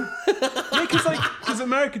go, who? Yeah, because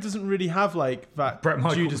America doesn't really have like that Bret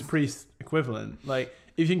Michaels. Judas Priest equivalent. Like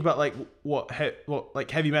if you think about like what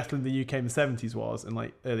like heavy metal in the UK in the 70s was and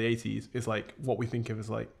like early 80s is like what we think of as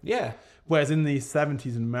like. Yeah. Whereas in the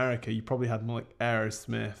 70s in America, you probably had more like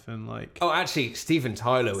Aerosmith and like. Oh, actually, Steven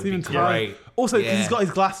Tyler would Steven be Tyler. great. Also, because Yeah. he's got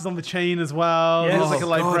his glasses on the chain as well. Yes. He's like a Oh,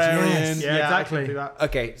 God, librarian. yes. Yeah, I exactly. can do that.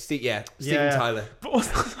 Okay, Steven Yeah. Tyler. But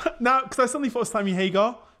also, now, because I suddenly thought Sammy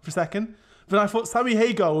Hagar for a second. But I thought Sammy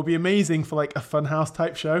Hagar would be amazing for like a Funhouse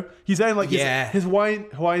type show. He's wearing like Yeah. his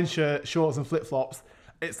Hawaiian shirt, shorts, and flip flops.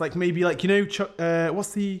 It's like maybe like, you know,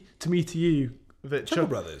 what's the To Me To You? Chuckle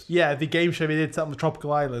Brothers? Yeah, the game show they did set on the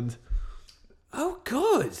tropical island. Oh,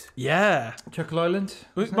 God. Yeah. Chuckle Island?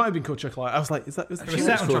 It might have been called Chuckle Island. I was like, is that? It was Actually,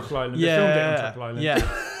 set on called- Chuckle Island. Yeah. They filmed it on Chuckle Island.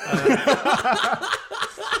 Yeah.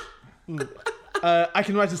 I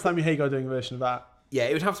can imagine Sammy Hagar doing a version of that. Yeah,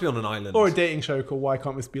 it would have to be on an island. Or a dating show called Why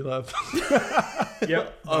Can't This Be Love?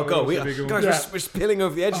 Yep. Oh, God. Guys, we're spilling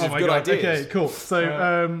over the edges Oh of my good God, ideas. Okay, cool.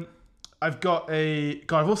 So I've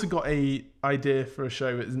also got a idea for a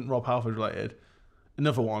show that isn't Rob Halford related.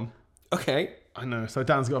 Another one. Okay. I know. So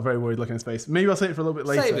Dan's got a very worried look in his face. Maybe I'll save it for a little bit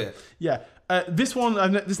later. Save it. Yeah. This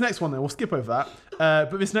next one then we'll skip over that.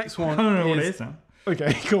 But this next one. I don't know what it is now.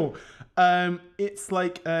 Okay, cool. It's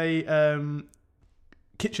like a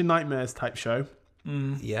Kitchen Nightmares type show.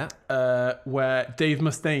 Yeah. Where Dave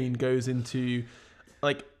Mustaine goes into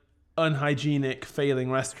like unhygienic, failing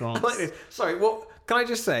restaurants. Like this. Sorry, what? Can I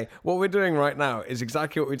just say, what we're doing right now is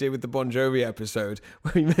exactly what we did with the Bon Jovi episode,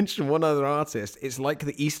 where we mentioned one other artist. It's like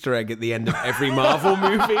the Easter egg at the end of every Marvel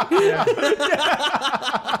movie.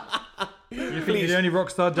 You think you're the only rock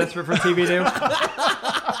star desperate for a TV deal?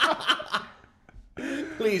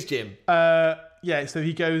 Please, Jim. Yeah, so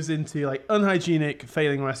he goes into like unhygienic,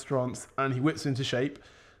 failing restaurants and he whips into shape.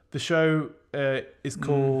 The show is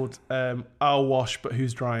called I'll Wash, But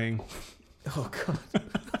Who's Drying? Oh, God.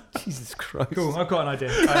 Jesus Christ. Cool, I've got an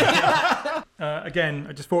idea. Again,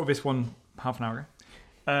 I just thought of this one half an hour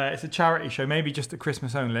ago. It's a charity show, maybe just at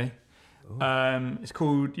Christmas only. It's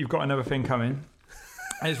called You've Got Another Thing Coming.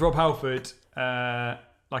 And it's Rob Halford,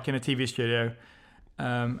 like in a TV studio.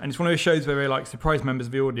 And it's one of those shows where they like surprise members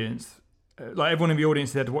of the audience. Like everyone in the audience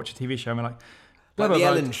is there to watch a TV show and we're like, blah, Like blah, the blah.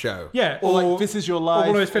 Ellen Show. Yeah, Or like This Is Your Life. or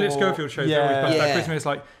one of those Philip or- Schofield shows. Yeah. They're always Yeah. at Christmas. It's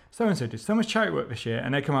like, so-and-so did so much charity work this year.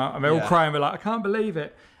 And they come out and they're Yeah. all crying. We're like, I can't believe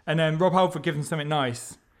it. And then Rob Halford gives them something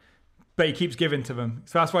nice, but he keeps giving to them.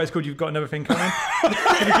 So that's why it's called You've Got Another Thing Coming. And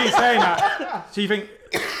he keeps saying that. So you think,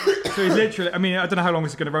 so he's literally, I mean, I don't know how long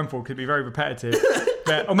this is going to run for. It could be very repetitive.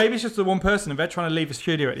 But, or maybe it's just the one person and they're trying to leave the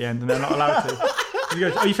studio at the end and they're not allowed to. He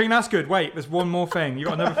goes, oh, you think that's good? Wait, there's one more thing. You've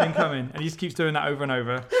got another thing coming. And he just keeps doing that over and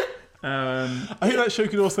over. I think that show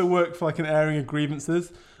could also work for like an airing of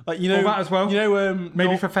grievances. Like, you know, Oh, that as well? You know, Maybe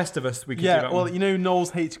Noel- for Festivus we could do yeah, that well, one. you know,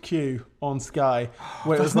 Knowles HQ on Sky,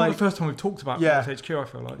 where it That's was not like, the first time we've talked about Yeah. Knowles HQ, I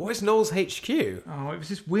feel like. What is Knowles HQ? Oh, it was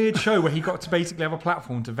this weird show where he got to basically have a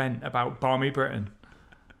platform to vent about balmy Britain.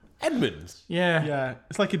 Edmonds. Yeah. yeah,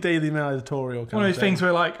 it's like a Daily Mail editorial kind One of those things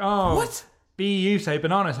where like, oh, What? BEU say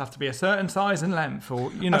bananas have to be a certain size and length,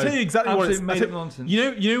 or you know, I'll tell you exactly what it's absolute made up nonsense.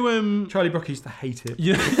 You know, Charlie Brooker used to hate it.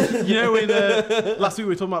 you know when last week we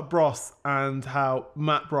were talking about Bros and how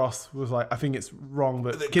Matt Bros was like, I think it's wrong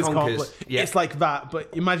that The kids can't conkers, play. yeah. It's like that, but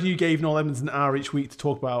imagine you gave Noel Edmonds an hour each week to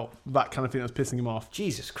talk about that kind of thing that's pissing him off.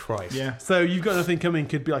 Jesus Christ. Yeah. So You've Got Nothing Coming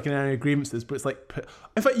could be like an area of grievances, but it's like,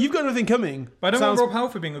 in fact, You've Got Nothing Coming. But I don't sounds- want Rob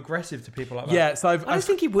Halford being aggressive to people like that. Yeah, so I've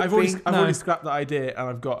think he would I've be. already No. scrapped that idea, and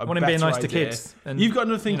I've got a I want him better being nice to idea. kids. And, You've Got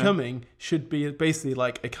Nothing you know. Coming should be basically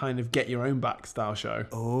like a kind of get your own back style show.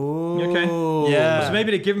 Oh. You okay? Yeah. So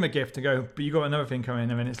maybe they give him a gift and go, but you got another thing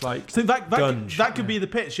coming, and then it's like, So that Gunge. could be the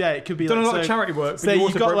pitch. Yeah, it could be done like a lot of so- charity work, but So you you've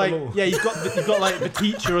also got broke like the law. you've got like the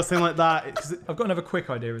teacher or something like that. I've got another quick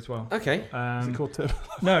idea as well. Okay. Is it called Turbo?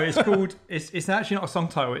 No, it's called. It's actually not a song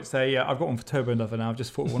title. It's a. I've got one for Turbo Lover now. I've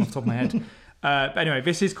just thought of one off the top of my head. But anyway,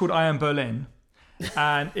 this is called I Am Berlin,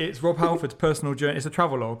 and it's Rob Halford's personal journey. It's a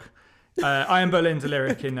travelogue. I Am Berlin's a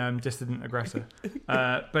lyric in Dissident Aggressor,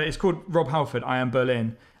 but it's called Rob Halford, I Am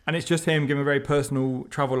Berlin, and it's just him giving a very personal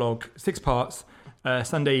travelogue, 6 parts,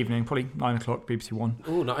 Sunday evening, probably 9 o'clock, BBC One.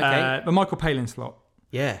 Oh, not okay. The Michael Palin slot.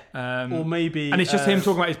 Yeah. Or maybe... And it's just him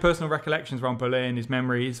talking about his personal recollections around Berlin, his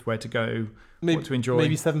memories, where to go, what to enjoy.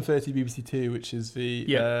 Maybe 7:30 BBC Two, which is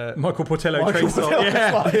the... Michael Portillo Michael train slot. Portillo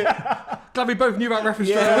Yeah. slot. Glad we both knew that reference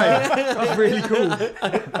straight away. That's really cool.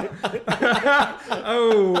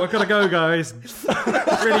 Oh, I gotta go, guys.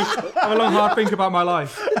 Really have a long, hard think about my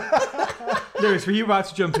life. Lewis, were you about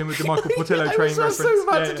to jump in with the Michael Portillo train reference? I was so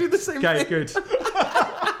about to do the same thing. Okay, good.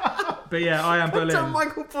 But yeah, I Am Berlin. Done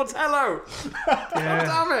Michael Portillo. Yeah.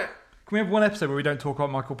 Damn it. Can we have one episode where we don't talk about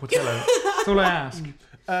Michael Portillo? That's all I ask.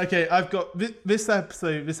 Okay, I've got this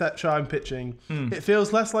episode, this show I'm pitching. It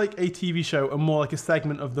feels less like a TV show and more like a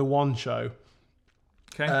segment of the One Show.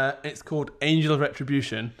 Okay. It's called Angel of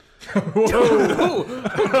Retribution. Oh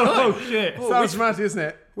shit. Sounds dramatic, isn't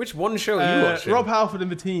it? Which One Show are you watching? Rob Halford and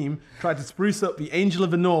the team tried to spruce up the Angel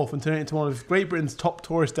of the North and turn it into one of Great Britain's top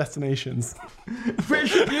tourist destinations.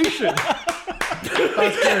 Retribution. That's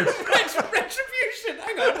good. Retribution.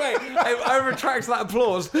 Hang on, wait. I retract that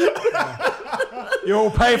applause.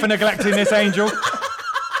 You'll pay for neglecting this angel.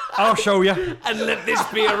 I'll show you. And let this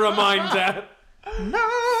be a reminder.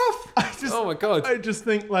 Oh my god. I just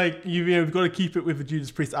think like you've got to keep it with the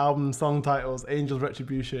Judas Priest album song titles. Angel of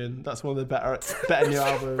Retribution. That's one of the better new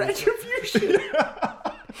albums. Retribution.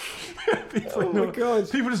 Oh my god.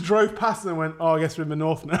 People just drove past and went, "Oh, I guess we're in the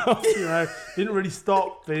north now." Didn't really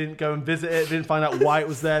stop. They didn't go and visit it. They didn't find out why it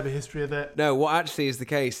was there, the history of it. No, what actually is the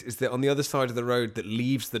case is that on the other side of the road that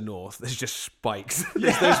leaves the north, there's just spikes.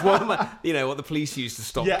 There's one, what the police use to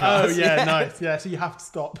stop cars. Oh, yeah, nice. Yeah, so you have to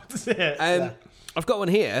stop to see it. I've got one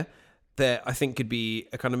here that I think could be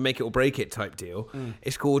a kind of make it or break it type deal.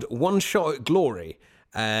 It's called One Shot at Glory.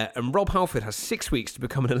 And Rob Halford has 6 weeks to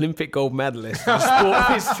become an Olympic gold medalist in the sport of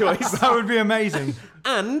his choice. That would be amazing.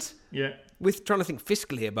 And Yeah. we're trying to think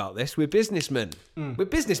fiscally about this. We're businessmen. We're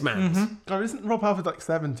businessmen. God, isn't Rob Halford like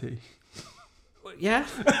 70? Yeah.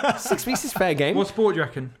 6 weeks is fair game. What sport do you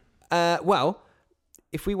reckon? Well,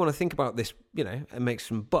 if we want to think about this, and make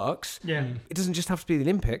some bucks, Yeah. it doesn't just have to be the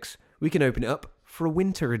Olympics. We can open it up for a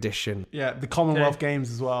winter edition. Yeah, the Commonwealth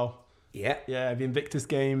Games as well. Yeah. Yeah, the Invictus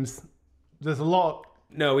Games. There's a lot.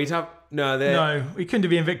 No, we'd have... No, No, we couldn't do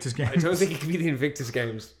the Invictus Games. I don't think it could be the Invictus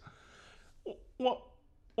Games. What?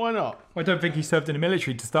 Why not? I don't think he served in the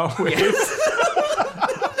military to start with.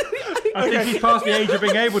 I think he's past the age of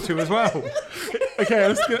being able to as well. Okay,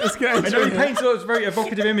 let's get I into know he it. paints lots of very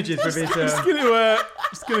evocative images with his... Just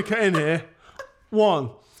gonna cut in here. One,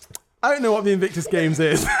 I don't know what the Invictus Games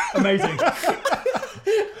is. Amazing.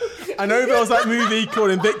 I know there was that movie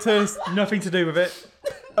called Invictus. Nothing to do with it.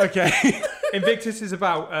 Okay. Invictus is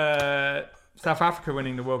about South Africa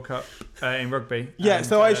winning the World Cup in rugby. Yeah, And,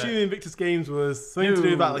 so I assume the Invictus Games was something to do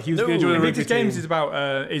with that. Like he was going to join a rugby Invictus Games team. is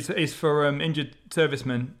about is for injured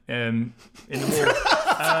servicemen in the war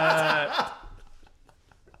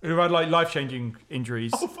who had like life-changing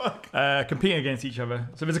injuries. Oh fuck! Competing against each other.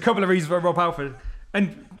 So there's a couple of reasons why Rob Halford,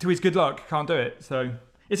 and to his good luck, can't do it. So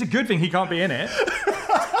it's a good thing he can't be in it.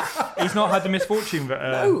 He's not had the misfortune that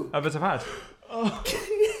others have had. Oh.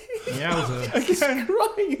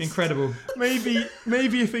 Yowza. Incredible. Maybe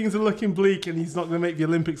if things are looking bleak and he's not going to make the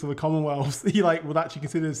Olympics or the Commonwealths, he would actually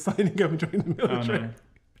consider signing up and joining the military. Oh, no.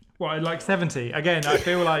 What, like 70? Again, I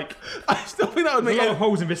feel like I still think that would there's make a lot of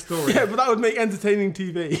holes in this story. yeah, but that would make entertaining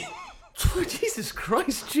TV. Jesus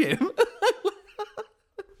Christ, Jim.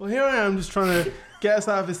 Well, here I am just trying to get us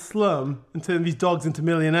out of this slum and turn these dogs into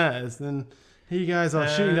millionaires. And here you guys are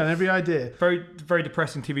shooting down every idea. Very, very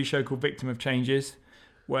depressing TV show called Victim of Changes,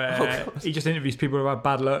 where he just interviews people who have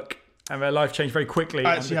bad luck and their life changed very quickly.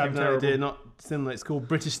 I actually and had became no terrible. idea, not similar. It's called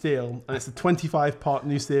British Steel, and it's a 25-part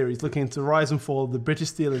new series looking into the rise and fall of the British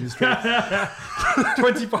steel industry.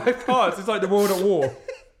 25 parts. It's like the world at war.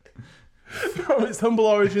 From its humble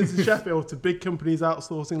origins in Sheffield to big companies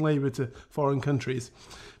outsourcing labour to foreign countries.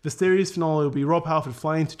 The series finale will be Rob Halford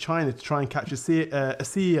flying to China to try and catch a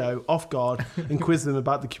CEO off guard and quiz them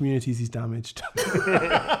about the communities he's damaged.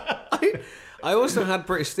 I also had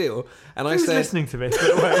British Steel, and I Who's said... listening to this, by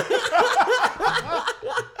the way?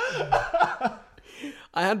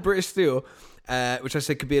 I had British Steel, which I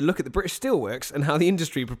said could be a look at the British Steelworks and how the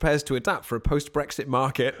industry prepares to adapt for a post-Brexit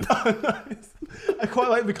market. Nice. I quite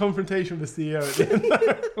like the confrontation with the CEO at the end.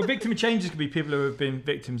 Well, victim of changes could be people who have been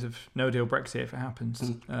victims of no-deal Brexit if it happens.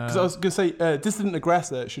 Because I was going to say, Dissident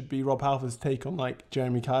Aggressor should be Rob Halford's take on,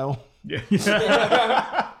 Jeremy Kyle. Yeah.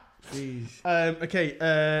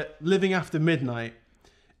 Okay, Living After Midnight.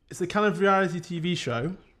 It's a kind of reality TV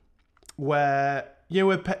show where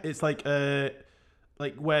it's like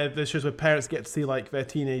where the shows where parents get to see like their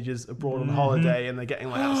teenagers abroad on holiday and they're getting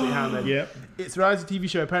like absolutely hammered. Yep. It's a reality TV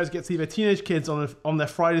show where parents get to see their teenage kids on their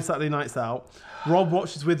Friday, Saturday nights out. Rob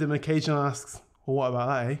watches with them and occasionally asks, "Well, what about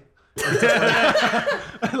that, eh?"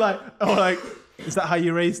 Is that how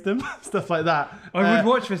you raised them? Stuff like that. I would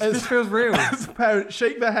watch this. This feels real. As parents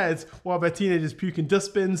shake their heads while their teenagers puke in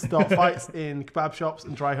dustbins, start fights in kebab shops,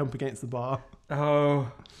 and dry hump against the bar.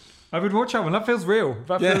 Oh, I would watch that one. That feels real.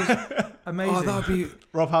 That feels amazing. Oh, that would be...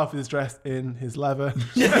 Rob Halford is dressed in his leather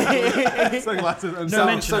sunglasses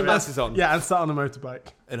and sunglasses on. Yeah, and sat on a motorbike.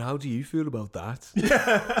 And how do you feel about that?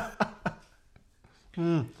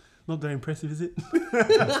 Not very impressive, is it?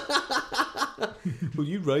 Well,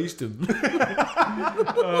 you raised him.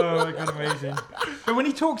 Oh my god, amazing. But when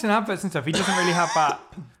he talks in adverts and stuff, he doesn't really have that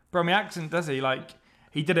Brummy accent, does he? Like,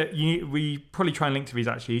 he did it. We probably try and link to these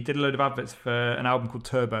actually. He did a load of adverts for an album called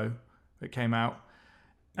Turbo that came out.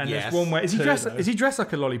 And there's one where is he dressed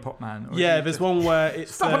like a lollipop man? Or There's one where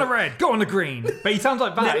it's stop on the red, go on the green. But he sounds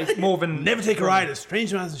like that. It's more than never take a ride at a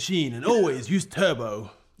strange man's machine and always use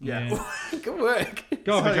turbo. Yeah. Good work.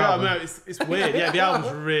 Garbage album. No, it's weird. Yeah, the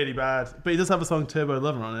album's really bad. But he does have a song Turbo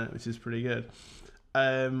Lover on it, which is pretty good.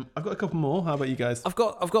 I've got a couple more. How about you guys? I've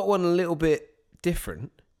got one a little bit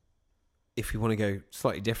different. If you want to go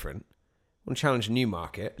slightly different, I want to challenge a new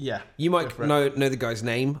market. Yeah. You might know the guy's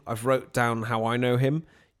name. I've wrote down how I know him.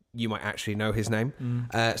 You might actually know his name.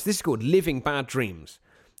 So this is called Living Bad Dreams,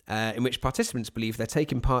 in which participants believe they're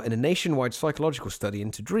taking part in a nationwide psychological study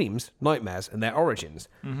into dreams, nightmares, and their origins.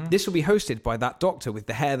 This will be hosted by that doctor with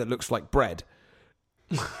the hair that looks like bread.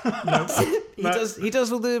 He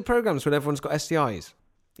does all the programs when everyone's got STIs.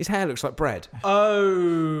 His hair looks like bread.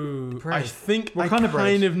 Oh, Bread. I think What I kind of bread?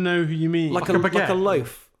 kind of know who you mean. Like a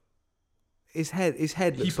loaf. His head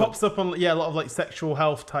looks he pops up on a lot of like sexual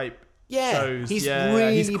health type shows. He's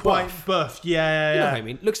really he's quite buff. Yeah. You know what I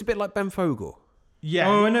mean? Looks a bit like Ben Fogle. Yeah.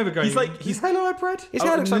 Oh, I know the guy. He's hair look like bread. His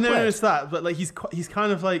hair looks like bread. No, it's that. But like he's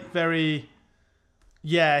kind of like very.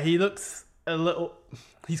 Yeah, he looks a little.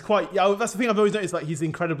 He's quite. Yeah, that's the thing I've always noticed. Like he's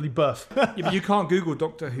incredibly buff. Yeah, but you can't Google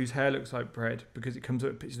Doctor Whose hair looks like bread because it comes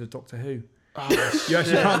up with pictures of Doctor Who. You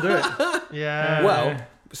actually can't do it. Yeah. Well,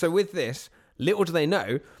 so with this, little do they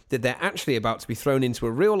know that they're actually about to be thrown into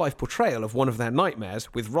a real-life portrayal of one of their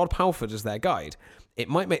nightmares with Rob Halford as their guide. It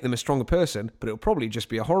might make them a stronger person, but it'll probably just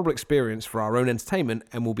be a horrible experience for our own entertainment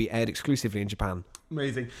and will be aired exclusively in Japan.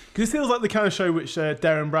 Amazing. Because it feels like the kind of show which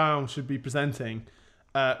Darren Brown should be presenting,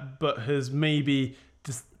 but has maybe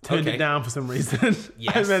just turned it down for some reason.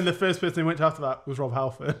 Yes. And then the first person who went after that was Rob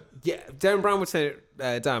Halford. Yeah, Darren Brown would turn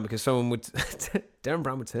it down because someone would... Darren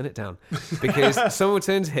Brown would turn it down because someone would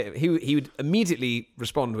turn to him. He would immediately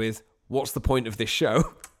respond with, "What's the point of this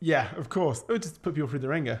show?" Yeah, of course. It would just put people through the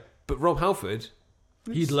ringer. But Rob Halford...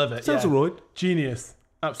 He'd love it. Sounds yeah. all right. Genius.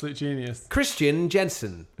 Absolute genius. Christian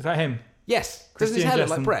Jensen. Is that him? Yes. Doesn't his Christian hair look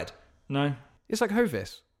like Jensen. bread? No. It's like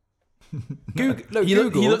Hovis. Google.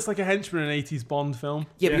 He looks like a henchman in an 80s Bond film.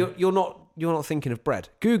 Yeah, Yeah. but you're not thinking of bread.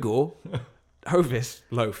 Google Hovis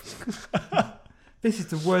loaf. This is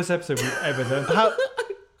the worst episode we've ever done.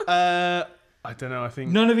 I don't know. I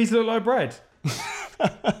think None of these look like bread.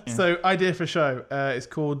 so. Idea for a show. It's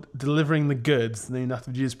called "Delivering the Goods," named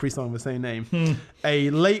after the Judas Priest song of the same name.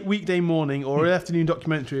 A late weekday morning or early afternoon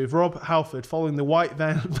documentary of Rob Halford following the white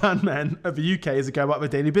van men of the UK as they go about their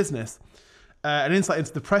daily business. An insight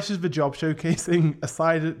into the pressures of the job, showcasing a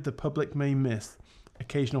side that the public may miss.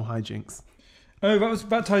 Occasional hijinks. Oh,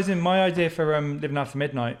 that ties in. My idea for Living After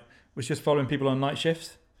Midnight was just following people on night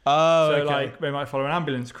shifts. Oh, So okay. like they might follow an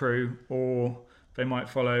ambulance crew, or they might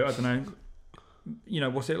follow, I don't know,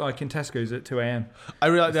 what's it like in Tesco's at 2 a.m. I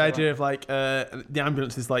really like the That's idea of like the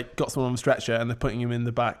ambulance is like got someone on a stretcher and they're putting him in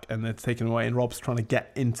the back and they're taking him away and Rob's trying to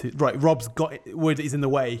get into Rob's got word that he's in the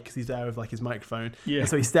way because he's there with like his microphone. Yeah. And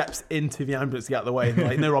so he steps into the ambulance to get out of the way and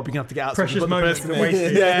like, no, Rob, you're gonna have to get out. Precious So moments person are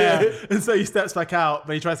wasted. yeah. And so he steps back out,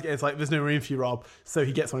 but he tries to get in. It's like there's no room for you, Rob. So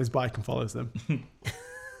he gets on his bike and follows them. Between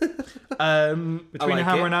like the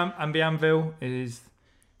hammer it. and the anvil is.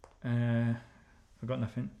 I've got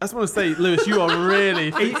nothing. I just want to say, Lewis, you are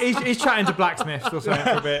really He's chatting to blacksmiths or something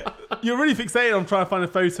for a bit. you're really fixated on trying to find a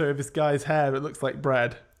photo of this guy's hair that looks like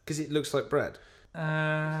bread. Because it looks like bread.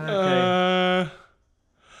 Okay.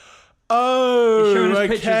 Oh, He's showing us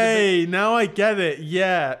pictures of okay. Now I get it.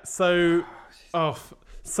 Yeah. So,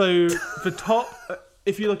 so the top.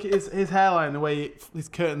 If you look at his hairline, the way his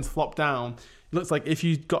curtains flop down, it looks like if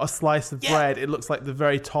you got a slice of bread, it looks like the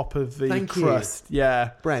very top of the Thank you. crust.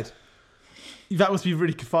 Yeah. Bread. That must be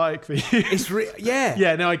really cathartic for you. It's yeah.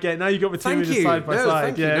 Yeah, no, I get it. Now you got the two Thank images you. side by No, side.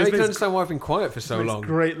 thank you. Yeah, Now you it's can understand why I've been quiet for so long.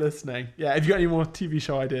 great listening. Yeah, have you got any more TV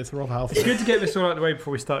show ideas for Rob Halford? It's good to get this all out of the way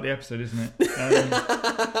before we start the episode, isn't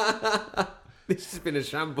it? This has been a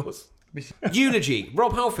shambles. Eulogy.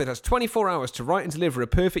 Rob Halford has 24 hours to write and deliver a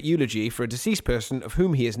perfect eulogy for a deceased person of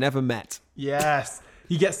whom he has never met. Yes,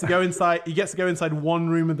 he gets to go inside. He gets to go inside one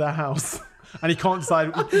room of their house. And he can't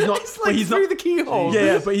decide. He's not. It's like through the keyhole.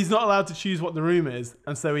 Yeah, but he's not allowed to choose what the room is,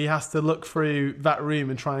 and so he has to look through that room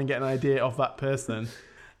and try and get an idea of that person.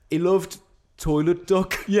 He loved toilet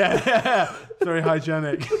duck. Yeah, very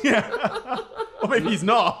hygienic. Yeah, or maybe he's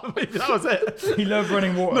not. Maybe that was it. He loved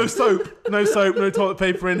running water. No soap, no toilet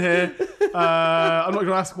paper in here. I'm not going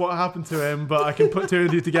to ask what happened to him, but I can put two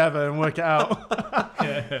and two together and work it out.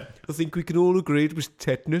 I think we can all agree it was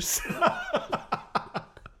tetanus.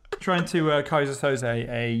 Trying to Kaiser Soze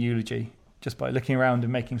a eulogy just by looking around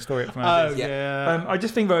and making story up from Oh ideas. yeah. I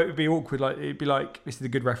just think that it would be awkward. Like it'd be like, this is a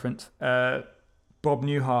good reference. Bob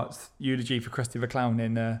Newhart's eulogy for Krusty the Clown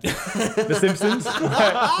in The Simpsons.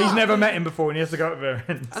 He's never met him before and he has to go up there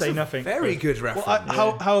and say nothing. Very good reference.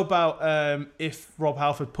 Well, how about if Rob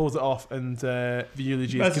Halford pulls it off and the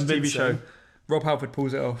eulogy That's is a TV convincing? show. Rob Halford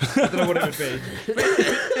pulls it off. I don't know what it would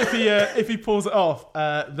be. If he pulls it off,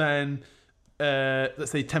 then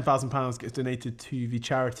let's say £10,000 gets donated to the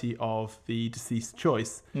charity of the deceased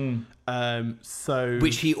choice. So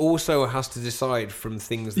Which he also has to decide from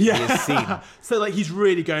things that he has seen. So like he's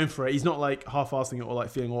really going for it. He's not like half-assing it or like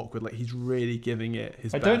feeling awkward. Like he's really giving it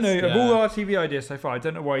his best. I don't know. Of Yeah. all our TV ideas so far, I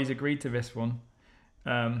don't know why he's agreed to this one. It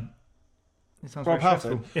sounds Rob very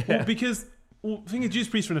Halford. stressful. Well, because the thing is, Judas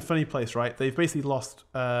Priest are in a funny place, right? They've basically lost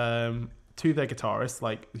two of their guitarists,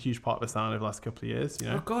 like a huge part of their sound over the last couple of years. You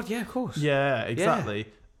know? Oh God, yeah, of course. Yeah, exactly.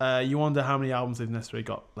 You wonder how many albums they've necessarily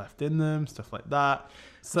got left in them, stuff like that.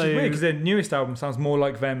 So Which is weird because their newest album sounds more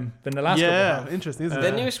like them than the last yeah, couple. interesting, isn't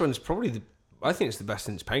Their it? newest one's probably I think it's the best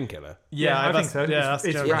since Painkiller. Yeah, I think so. Yeah, that's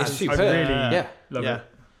it's Joe rad. Rogan's. It's superb. I really Yeah. love Yeah. it.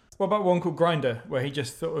 What about one called Grindr, where he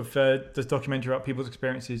just sort of does documentary about people's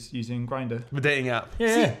experiences using Grindr? The dating app.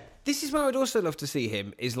 Yeah, See, yeah. this is where I'd also love to see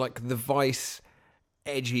him, is like the Vice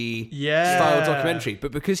edgy Yeah. style documentary.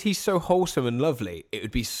 But because he's so wholesome and lovely, it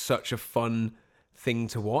would be such a fun thing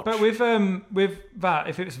to watch. But with that,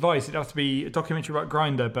 if it was Vice, it'd have to be a documentary about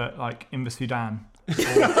Grindr, but like in the Sudan.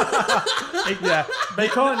 Yeah. They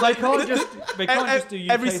can't just do UK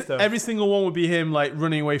every stuff. every single one would be him like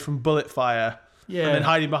running away from bullet fire, Yeah. and then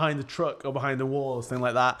hiding behind the truck or behind the wall or something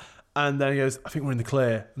like that. And then he goes, "I think we're in the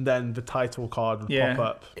clear." And then the title card would Yeah. pop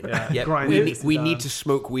up. Yeah, yeah, Grindr we Sudan. need to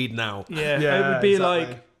smoke weed now. Yeah, Yeah, it would be exactly.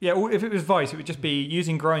 like or if it was Vice, it would just be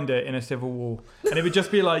using Grindr in a civil war, and it would just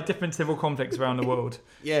be like different civil conflicts around the world.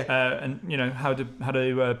 Yeah. And you know how do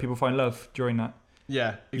people find love during that?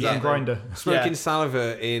 Yeah, Yeah. exactly. Grindr. Smoking Yeah.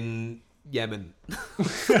 saliva in Yemen.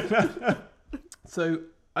 So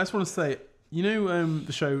I just want to say, you know,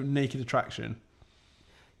 the show Naked Attraction,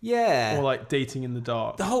 Yeah. or like Dating in the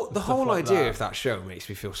Dark. the whole stuff idea like of that show makes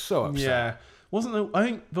me feel so upset. Yeah, wasn't there? I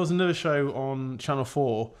think there was another show on Channel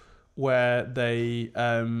 4 where they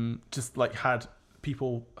just like had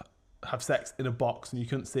people have sex in a box and you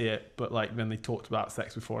couldn't see it, but like then they talked about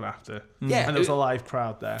sex before and after. Yeah, and there was a live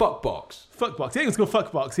crowd there. Fuckbox. Fuckbox. Yeah, it was called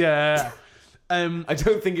Fuckbox. Yeah. I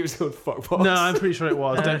don't think it was called Fuckbox. No, I'm pretty sure it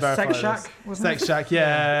was. Don't verify Sex this. Shack, wasn't Sex it? Shack.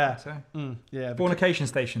 Yeah. So, Yeah. Fornication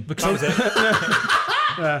Station. That was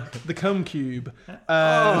it. The Cum Cube.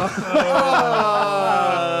 Oh,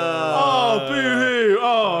 Oh, boo-hoo.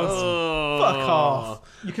 Oh, fuck off.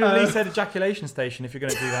 You could at least said Ejaculation Station if you're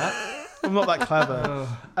going to do that. I'm not that clever.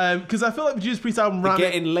 Because I feel like the Judas Priest album ran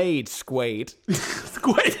Getting laid, Squade.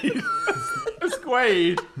 Squade.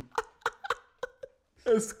 Squade.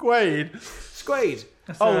 Squade. Squade.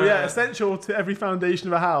 Oh yeah, essential to every foundation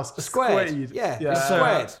of a house. A Squared. squade. Yeah.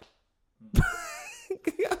 Squared.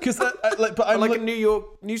 Because but I'm Like a New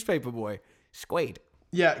York newspaper boy. Squade.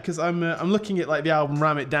 yeah, because I'm looking at like the album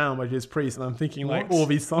 "Ram It Down" by Judas Priest, and I'm thinking like What? all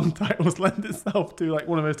these song titles lend itself to like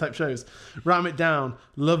one of those type shows. "Ram It Down,"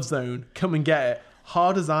 "Love Zone," "Come and Get It,"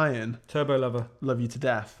 "Hard as Iron," Turbo Lover. "Love You to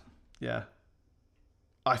Death." Yeah,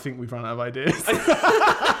 I think we've run out of ideas.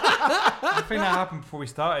 I think that happened before we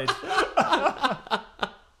started.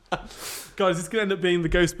 Guys, it's gonna end up being the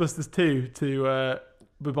Ghostbusters 2 to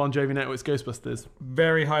the Bon Jovi Network's Ghostbusters.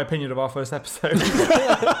 Very high opinion of our first episode. Do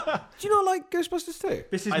you not like Ghostbusters too?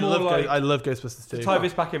 This is I more love like... I love Ghostbusters 2. Tie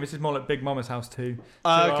this back in. This is more like Big Mama's House 2. Okay,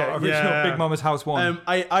 Our original yeah. Big Mama's House 1.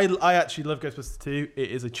 I actually love Ghostbusters 2.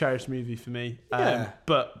 It is a cherished movie for me. Yeah.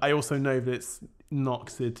 But I also know that not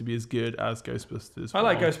considered to be as good as Ghostbusters. I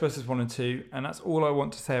like 1. Ghostbusters 1 and 2, and that's all I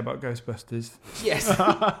want to say about Ghostbusters. Yes.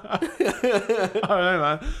 I don't know,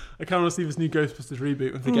 man. I kind of want to see this new Ghostbusters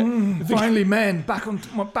reboot. If they Finally, men, back on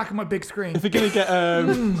my big screen. if they're gonna get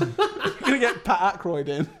Pat Aykroyd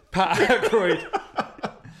in. Pat Aykroyd.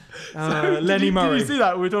 Lenny Did Murray. you see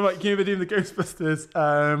that? We were talking about King of the Doom, the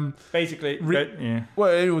Ghostbusters. Basically, Well,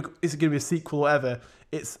 anyway, is it going to be a sequel or whatever?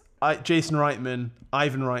 It's Jason Reitman,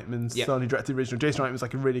 Ivan Reitman's son, who directed the original. Jason Reitman's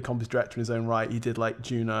like a really accomplished director in his own right. He did like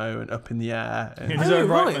Juno and Up in the Air. And, in his own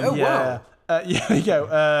right. Oh, yeah, wow. yeah, there you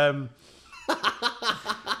go.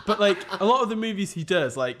 But like a lot of the movies he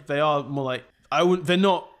does, like they are more like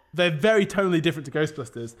they're very tonally different to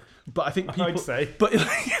Ghostbusters. But I think people, I'd say. but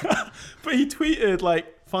but he tweeted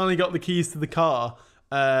like finally got the keys to the car.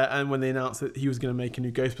 And when they announced that he was going to make a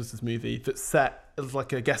new Ghostbusters movie that's set as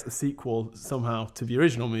like, I guess, a sequel somehow to the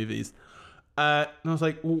original movies. And I was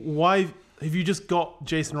like, why have you just got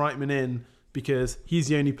Jason Reitman in because he's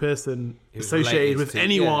the only person associated with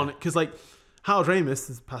anyone? Because like Harold Ramis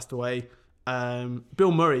has passed away.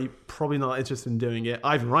 Bill Murray, probably not interested in doing it.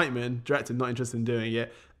 Ivan Reitman, director, not interested in doing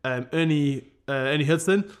it. Ernie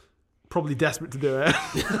Hudson, probably desperate to do it.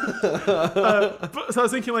 So I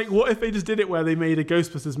was thinking, like, what if they just did it where they made a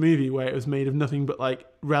Ghostbusters movie where it was made of nothing but like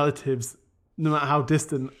relatives, no matter how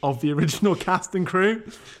distant, of the original cast and crew.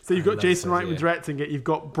 So you've got Jason Reitman directing it. You've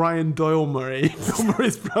got Brian Doyle Murray, Bill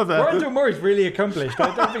Murray's brother. Brian Doyle Murray's really accomplished.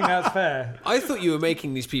 I don't think that's fair. I thought you were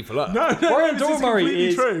making these people up. No, Brian this Doyle is Murray completely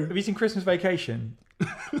is. true. Have you seen Christmas Vacation?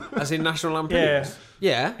 As in National Lampoon. Yeah.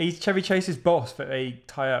 Yeah. He's Chevy Chase's boss that they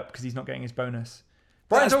tie up because he's not getting his bonus.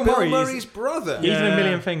 Brian That's Doyle Bill Murray Murray's is. brother. He's in Yeah. a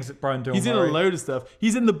million things that Brian Doyle He's in Murray. a load of stuff.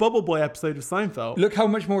 He's in the Bubble Boy episode of Seinfeld. Look how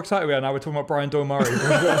much more excited we are now. We're talking about Brian Doyle Murray.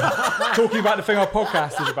 Talking about the thing our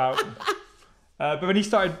podcast is about. But when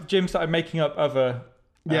Jim started making up other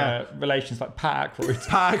relations like Pat Aykroyd.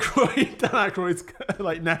 Pat Aykroyd, Dan Aykroyd's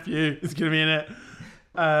like nephew is going to be in it.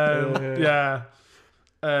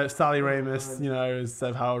 Sally Ramis,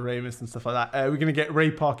 as Howard Ramis and stuff like that. We're going to get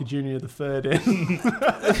Ray Parker Jr. the third in.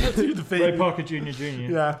 Do the thing. Ray Parker Jr.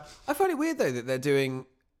 Yeah. I find it weird though that they're doing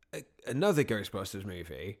another Ghostbusters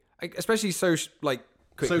movie, especially quickly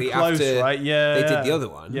So close, after right? Yeah. they did the other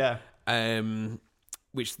one. Yeah.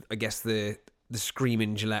 Which I guess the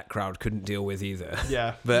screaming Gillette crowd couldn't deal with either.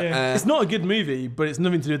 Yeah. But It's not a good movie, but it's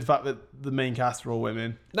nothing to do with the fact that the main cast are all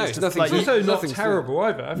women. No, it's just nothing like, to- It's also not Nothing's terrible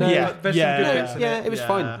either. I think Yeah. there's Yeah. some good bits in yeah, it. it was Yeah.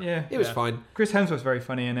 fine. Yeah. It was fine. Chris Hemsworth's very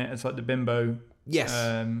funny in it. It's like the bimbo Yes.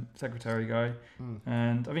 secretary guy.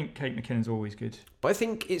 And I think Kate McKinnon's always good. But I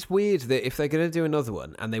think it's weird that if they're going to do another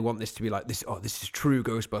one and they want this to be like this, this is true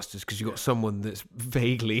Ghostbusters because you've got someone that's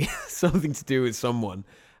vaguely something to do with someone.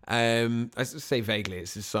 I say vaguely,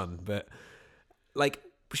 it's his son, but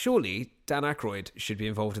surely Dan Aykroyd should be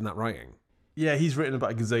involved in that writing. Yeah, he's written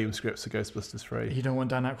about a gazillion scripts for Ghostbusters 3. You don't want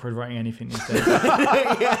Dan Aykroyd writing anything these days.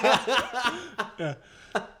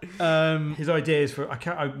 His ideas for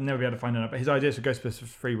I've never been able to find it out, but his ideas for Ghostbusters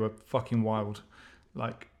 3 were fucking wild,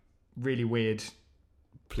 like really weird.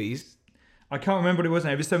 Please. I can't remember what it was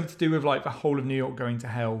now. It was something to do with like the whole of New York going to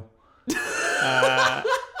hell,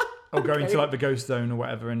 or going to like the ghost zone or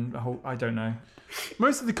whatever, and the whole I don't know.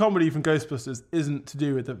 Most of the comedy from Ghostbusters isn't to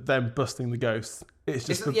do with them busting the ghosts. It's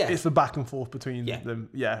just it's the back and forth between them,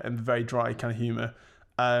 and the very dry kind of humour.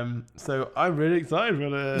 So I'm really excited for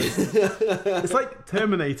this. It's like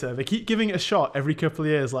Terminator. They keep giving it a shot every couple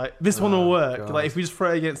of years. Like, this one will work. God. Like, if we just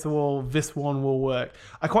throw it against the wall, this one will work.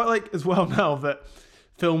 I quite like as well now that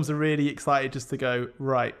films are really excited just to go,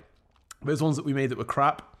 right, those ones that we made that were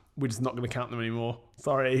crap, we're just not going to count them anymore.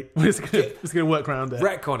 Sorry. We're just going to work around it.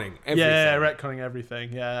 Retconning everything. Yeah, retconning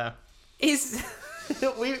everything. Yeah. Is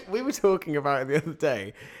we were talking about it the other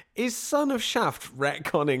day. Is Son of Shaft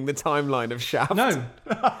retconning the timeline of Shaft? No.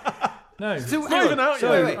 No. So, not even out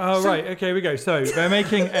So, yet. wait. right, okay, here we go. So they're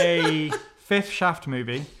making a fifth Shaft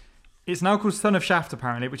movie. It's now called Son of Shaft,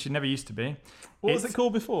 apparently, which it never used to be. What was It's it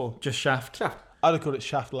called before? Just Shaft. Shaft. I'd have called it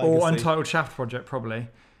Shaft Legacy. Or Untitled Shaft Project, probably.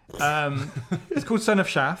 It's called Son of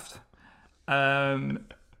Shaft.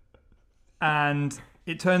 And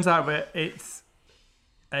it turns out that it's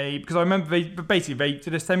because I remember they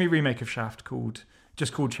did a semi-remake of Shaft called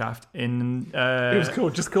Shaft in It was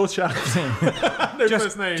called Shaft. No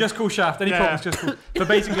first name. just called Shaft. Any Yeah. problems? Just called. But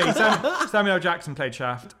basically, Samuel L. Jackson played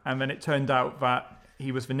Shaft, and then it turned out that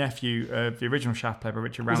he was the nephew of the original Shaft player,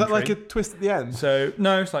 Richard Was Roundtree. that like a twist at the end? So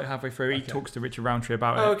no, it's like halfway through. He talks to Richard Roundtree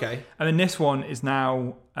about it. Oh, okay. And then this one is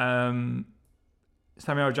now Samuel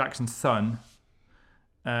L. Jackson's son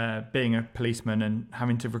being a policeman and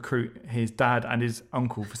having to recruit his dad and his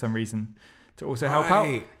uncle for some reason to also help out.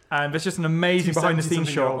 Right. And there's just an amazing behind-the-scenes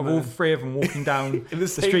shot of all man. three of them walking down In the the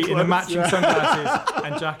same street in the clothes, matching sunglasses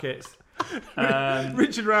and jackets.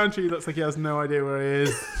 Richard Roundtree looks like he has no idea where he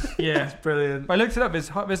is. Yeah. Brilliant. But I looked it up.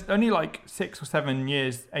 There's only like 6 or 7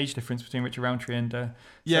 years age difference between Richard Roundtree and Samuel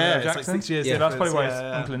It's Jackson. like 6 years. Yeah, that's probably why difference,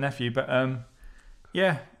 it's uncle and nephew. But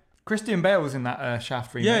yeah, Christian Bale's in that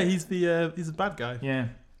Shaft remake. Yeah, he's a bad guy. Yeah,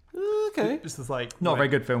 Okay. This was like not a very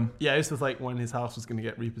good film. Yeah, this was like when his house was going to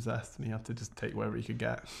get repossessed, and he had to just take whatever he could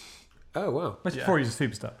get. Oh wow. That's Yeah. before he was a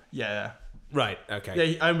superstar. Yeah, Right.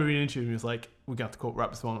 Okay. yeah. I remember reading an interview, and he was like, "We're gonna have to wrap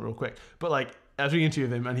this one up real quick." But like, I was reading an interview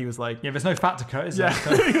with him, and he was like, Yeah, there's no fat to cut, is Yeah,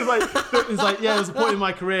 there? So- he was like, yeah, there was a point in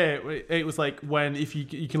my career. It was like when if you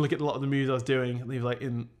can look at a lot of the movies I was doing, like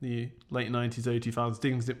in the late 90s, early 2000s,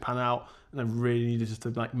 things didn't pan out, and I really needed just to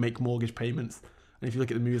like make mortgage payments. And if you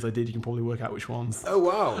look at the movies I did, you can probably work out which ones. Oh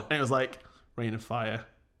wow. And it was like Reign of Fire,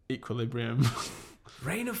 Equilibrium.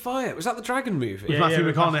 Rain of Fire. Was that the dragon movie? Yeah. Matthew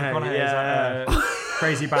McConaughey, is yeah.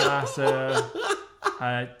 crazy badass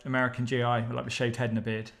American GI with like the shaved head and a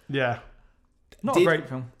beard. Yeah, Not Did- a great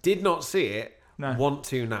film. Did not see it. No. Want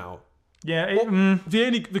to now. Yeah,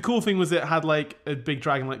 the cool thing was it had like a big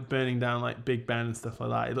dragon like burning down like Big Ben and stuff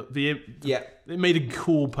like that. Yeah. It made a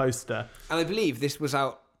cool poster. And I believe this was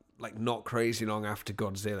out like not crazy long after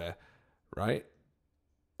Godzilla, right?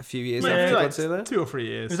 A few years Yeah, after like Godzilla. 2 or 3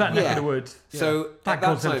 years. it was that Neck Yeah. of the Woods. So That at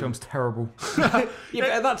that Godzilla time, film's terrible. yeah, but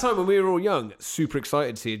at that time when we were all young, super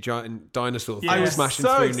excited to see a giant dinosaur Yeah. I thing was smashing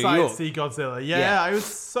so through excited New York. to see Godzilla. Yeah, Yeah. I was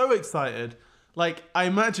so excited. Like, I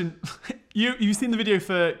imagine you've seen the video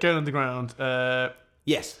for Going Underground,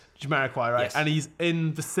 Yes. Jamiroquai, right? Yes. And he's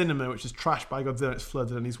in the cinema, which is trashed by Godzilla. It's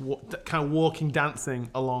flooded, and he's kind of walking,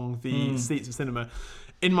 dancing along the seats of cinema.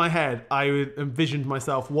 In my head, I envisioned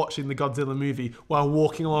myself watching the Godzilla movie while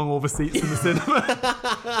walking along all the seats in the cinema.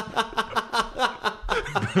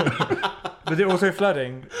 Was it also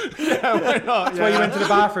flooding? Yeah, why not? That's why you went to the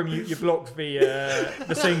bathroom. You blocked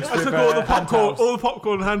the sinks I with took all the hand popcorn, towels.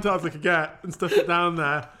 and hand towels I could get, and stuck it down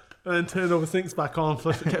there, and then turned all the sinks back on.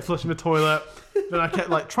 Kept flushing the toilet. Then I kept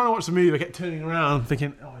like trying to watch the movie. I kept turning around,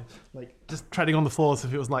 thinking, oh, like just treading on the floor as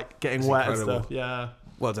if it was like getting wet incredible. and stuff. Yeah.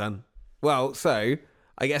 Well done. Well, so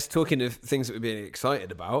I guess talking of things that we're being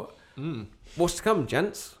excited about, what's to come,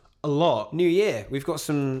 gents? A lot. New year. We've got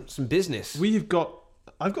some business.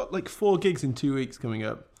 I've got like 4 gigs in 2 weeks coming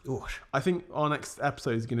up. Ooh, I think our next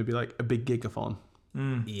episode is going to be like a big gigathon.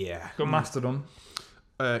 yeah. Got Mastodon.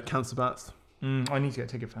 Cancer Bats. I need to get a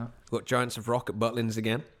ticket for that. We've got Giants of Rock at Butlins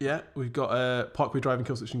again. Yeah, we've got Parkway Drive and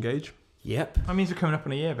Killswitch Engage. Yep. That means we're coming up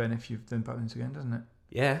on a year, Ben, if you've done Butlins again, doesn't it?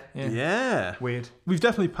 Yeah. Yeah. Weird. We've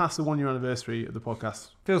definitely passed the 1-year anniversary of the podcast.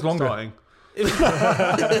 Feels longer. Starting. We've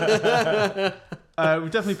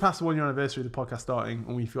definitely passed the 1-year anniversary of the podcast starting,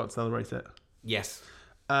 and we forgot to celebrate it. Yes.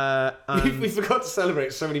 And We forgot to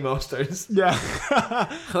celebrate so many milestones. yeah,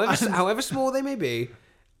 However small they may be.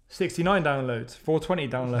 69 downloads, 420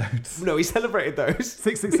 downloads. No, we celebrated those.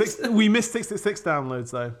 666. We missed 666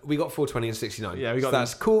 downloads though. We got 420 and 69. Yeah, we got so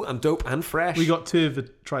that's cool and dope and fresh. We got 2 of the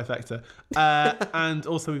trifecta, and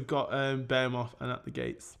also we've got Behemoth and At the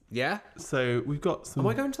Gates. Yeah? So we've got some.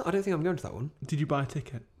 Am I going to? I don't think I'm going to that one. Did you buy a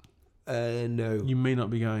ticket? No. You may not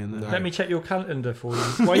be going there. No. Let me check your calendar for you.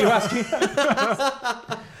 Why are you asking?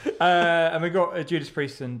 And we got Judas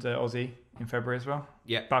Priest and Ozzy in February as well.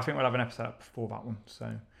 Yeah. But I think we'll have an episode up before that one.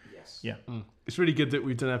 So Yes. yeah. It's really good that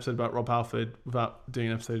we've done an episode about Rob Halford without doing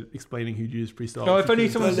an episode explaining who Judas Priest are. Oh, if only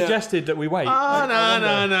someone Well, no. suggested that we wait. Oh, I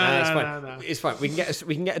no. It's fine. It's fine.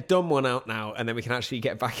 We can get a dumb one out now, and then we can actually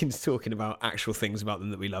get back into talking about actual things about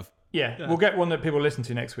them that we love. Yeah, we'll get one that people listen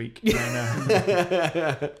to next week. Did you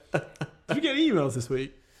get emails this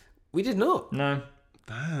week? We did not. No.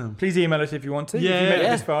 Damn. Please email us if you want to. Yeah, if you made it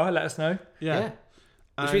yeah. this far, let us know. Yeah.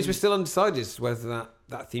 Which means we're still undecided as to whether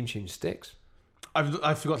that theme tune sticks. I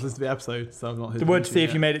forgot to listen to the episode, so I've not heard The word to see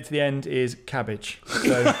if you made it to the end is cabbage.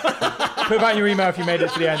 So put that in your email if you made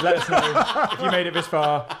it to the end. Let us know if you made it this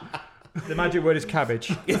far. The magic word is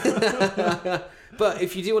cabbage. But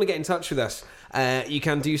if you do want to get in touch with us, you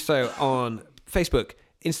can do so on Facebook,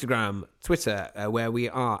 Instagram, Twitter, where we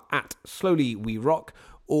are at Slowly We Rock,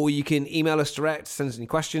 or you can email us direct, send us any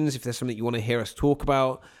questions if there's something you want to hear us talk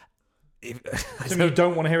about. Something you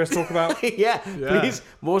don't want to hear us talk about. Yeah, please,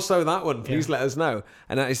 more so that one. Please let us know.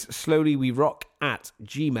 And that is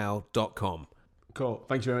slowlywerock@gmail.com. Cool.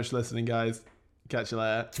 Thank you very much for listening, guys. Catch you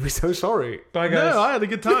later. We're so sorry. Bye, guys. No, I had a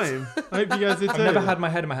good time. I hope you guys did too. I've never had my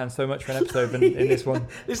head in my hand so much for an episode than in this one.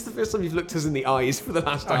 This is the first time you've looked us in the eyes for the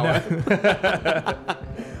last hour.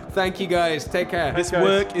 Thank you, guys. Take care. This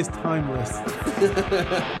work is timeless.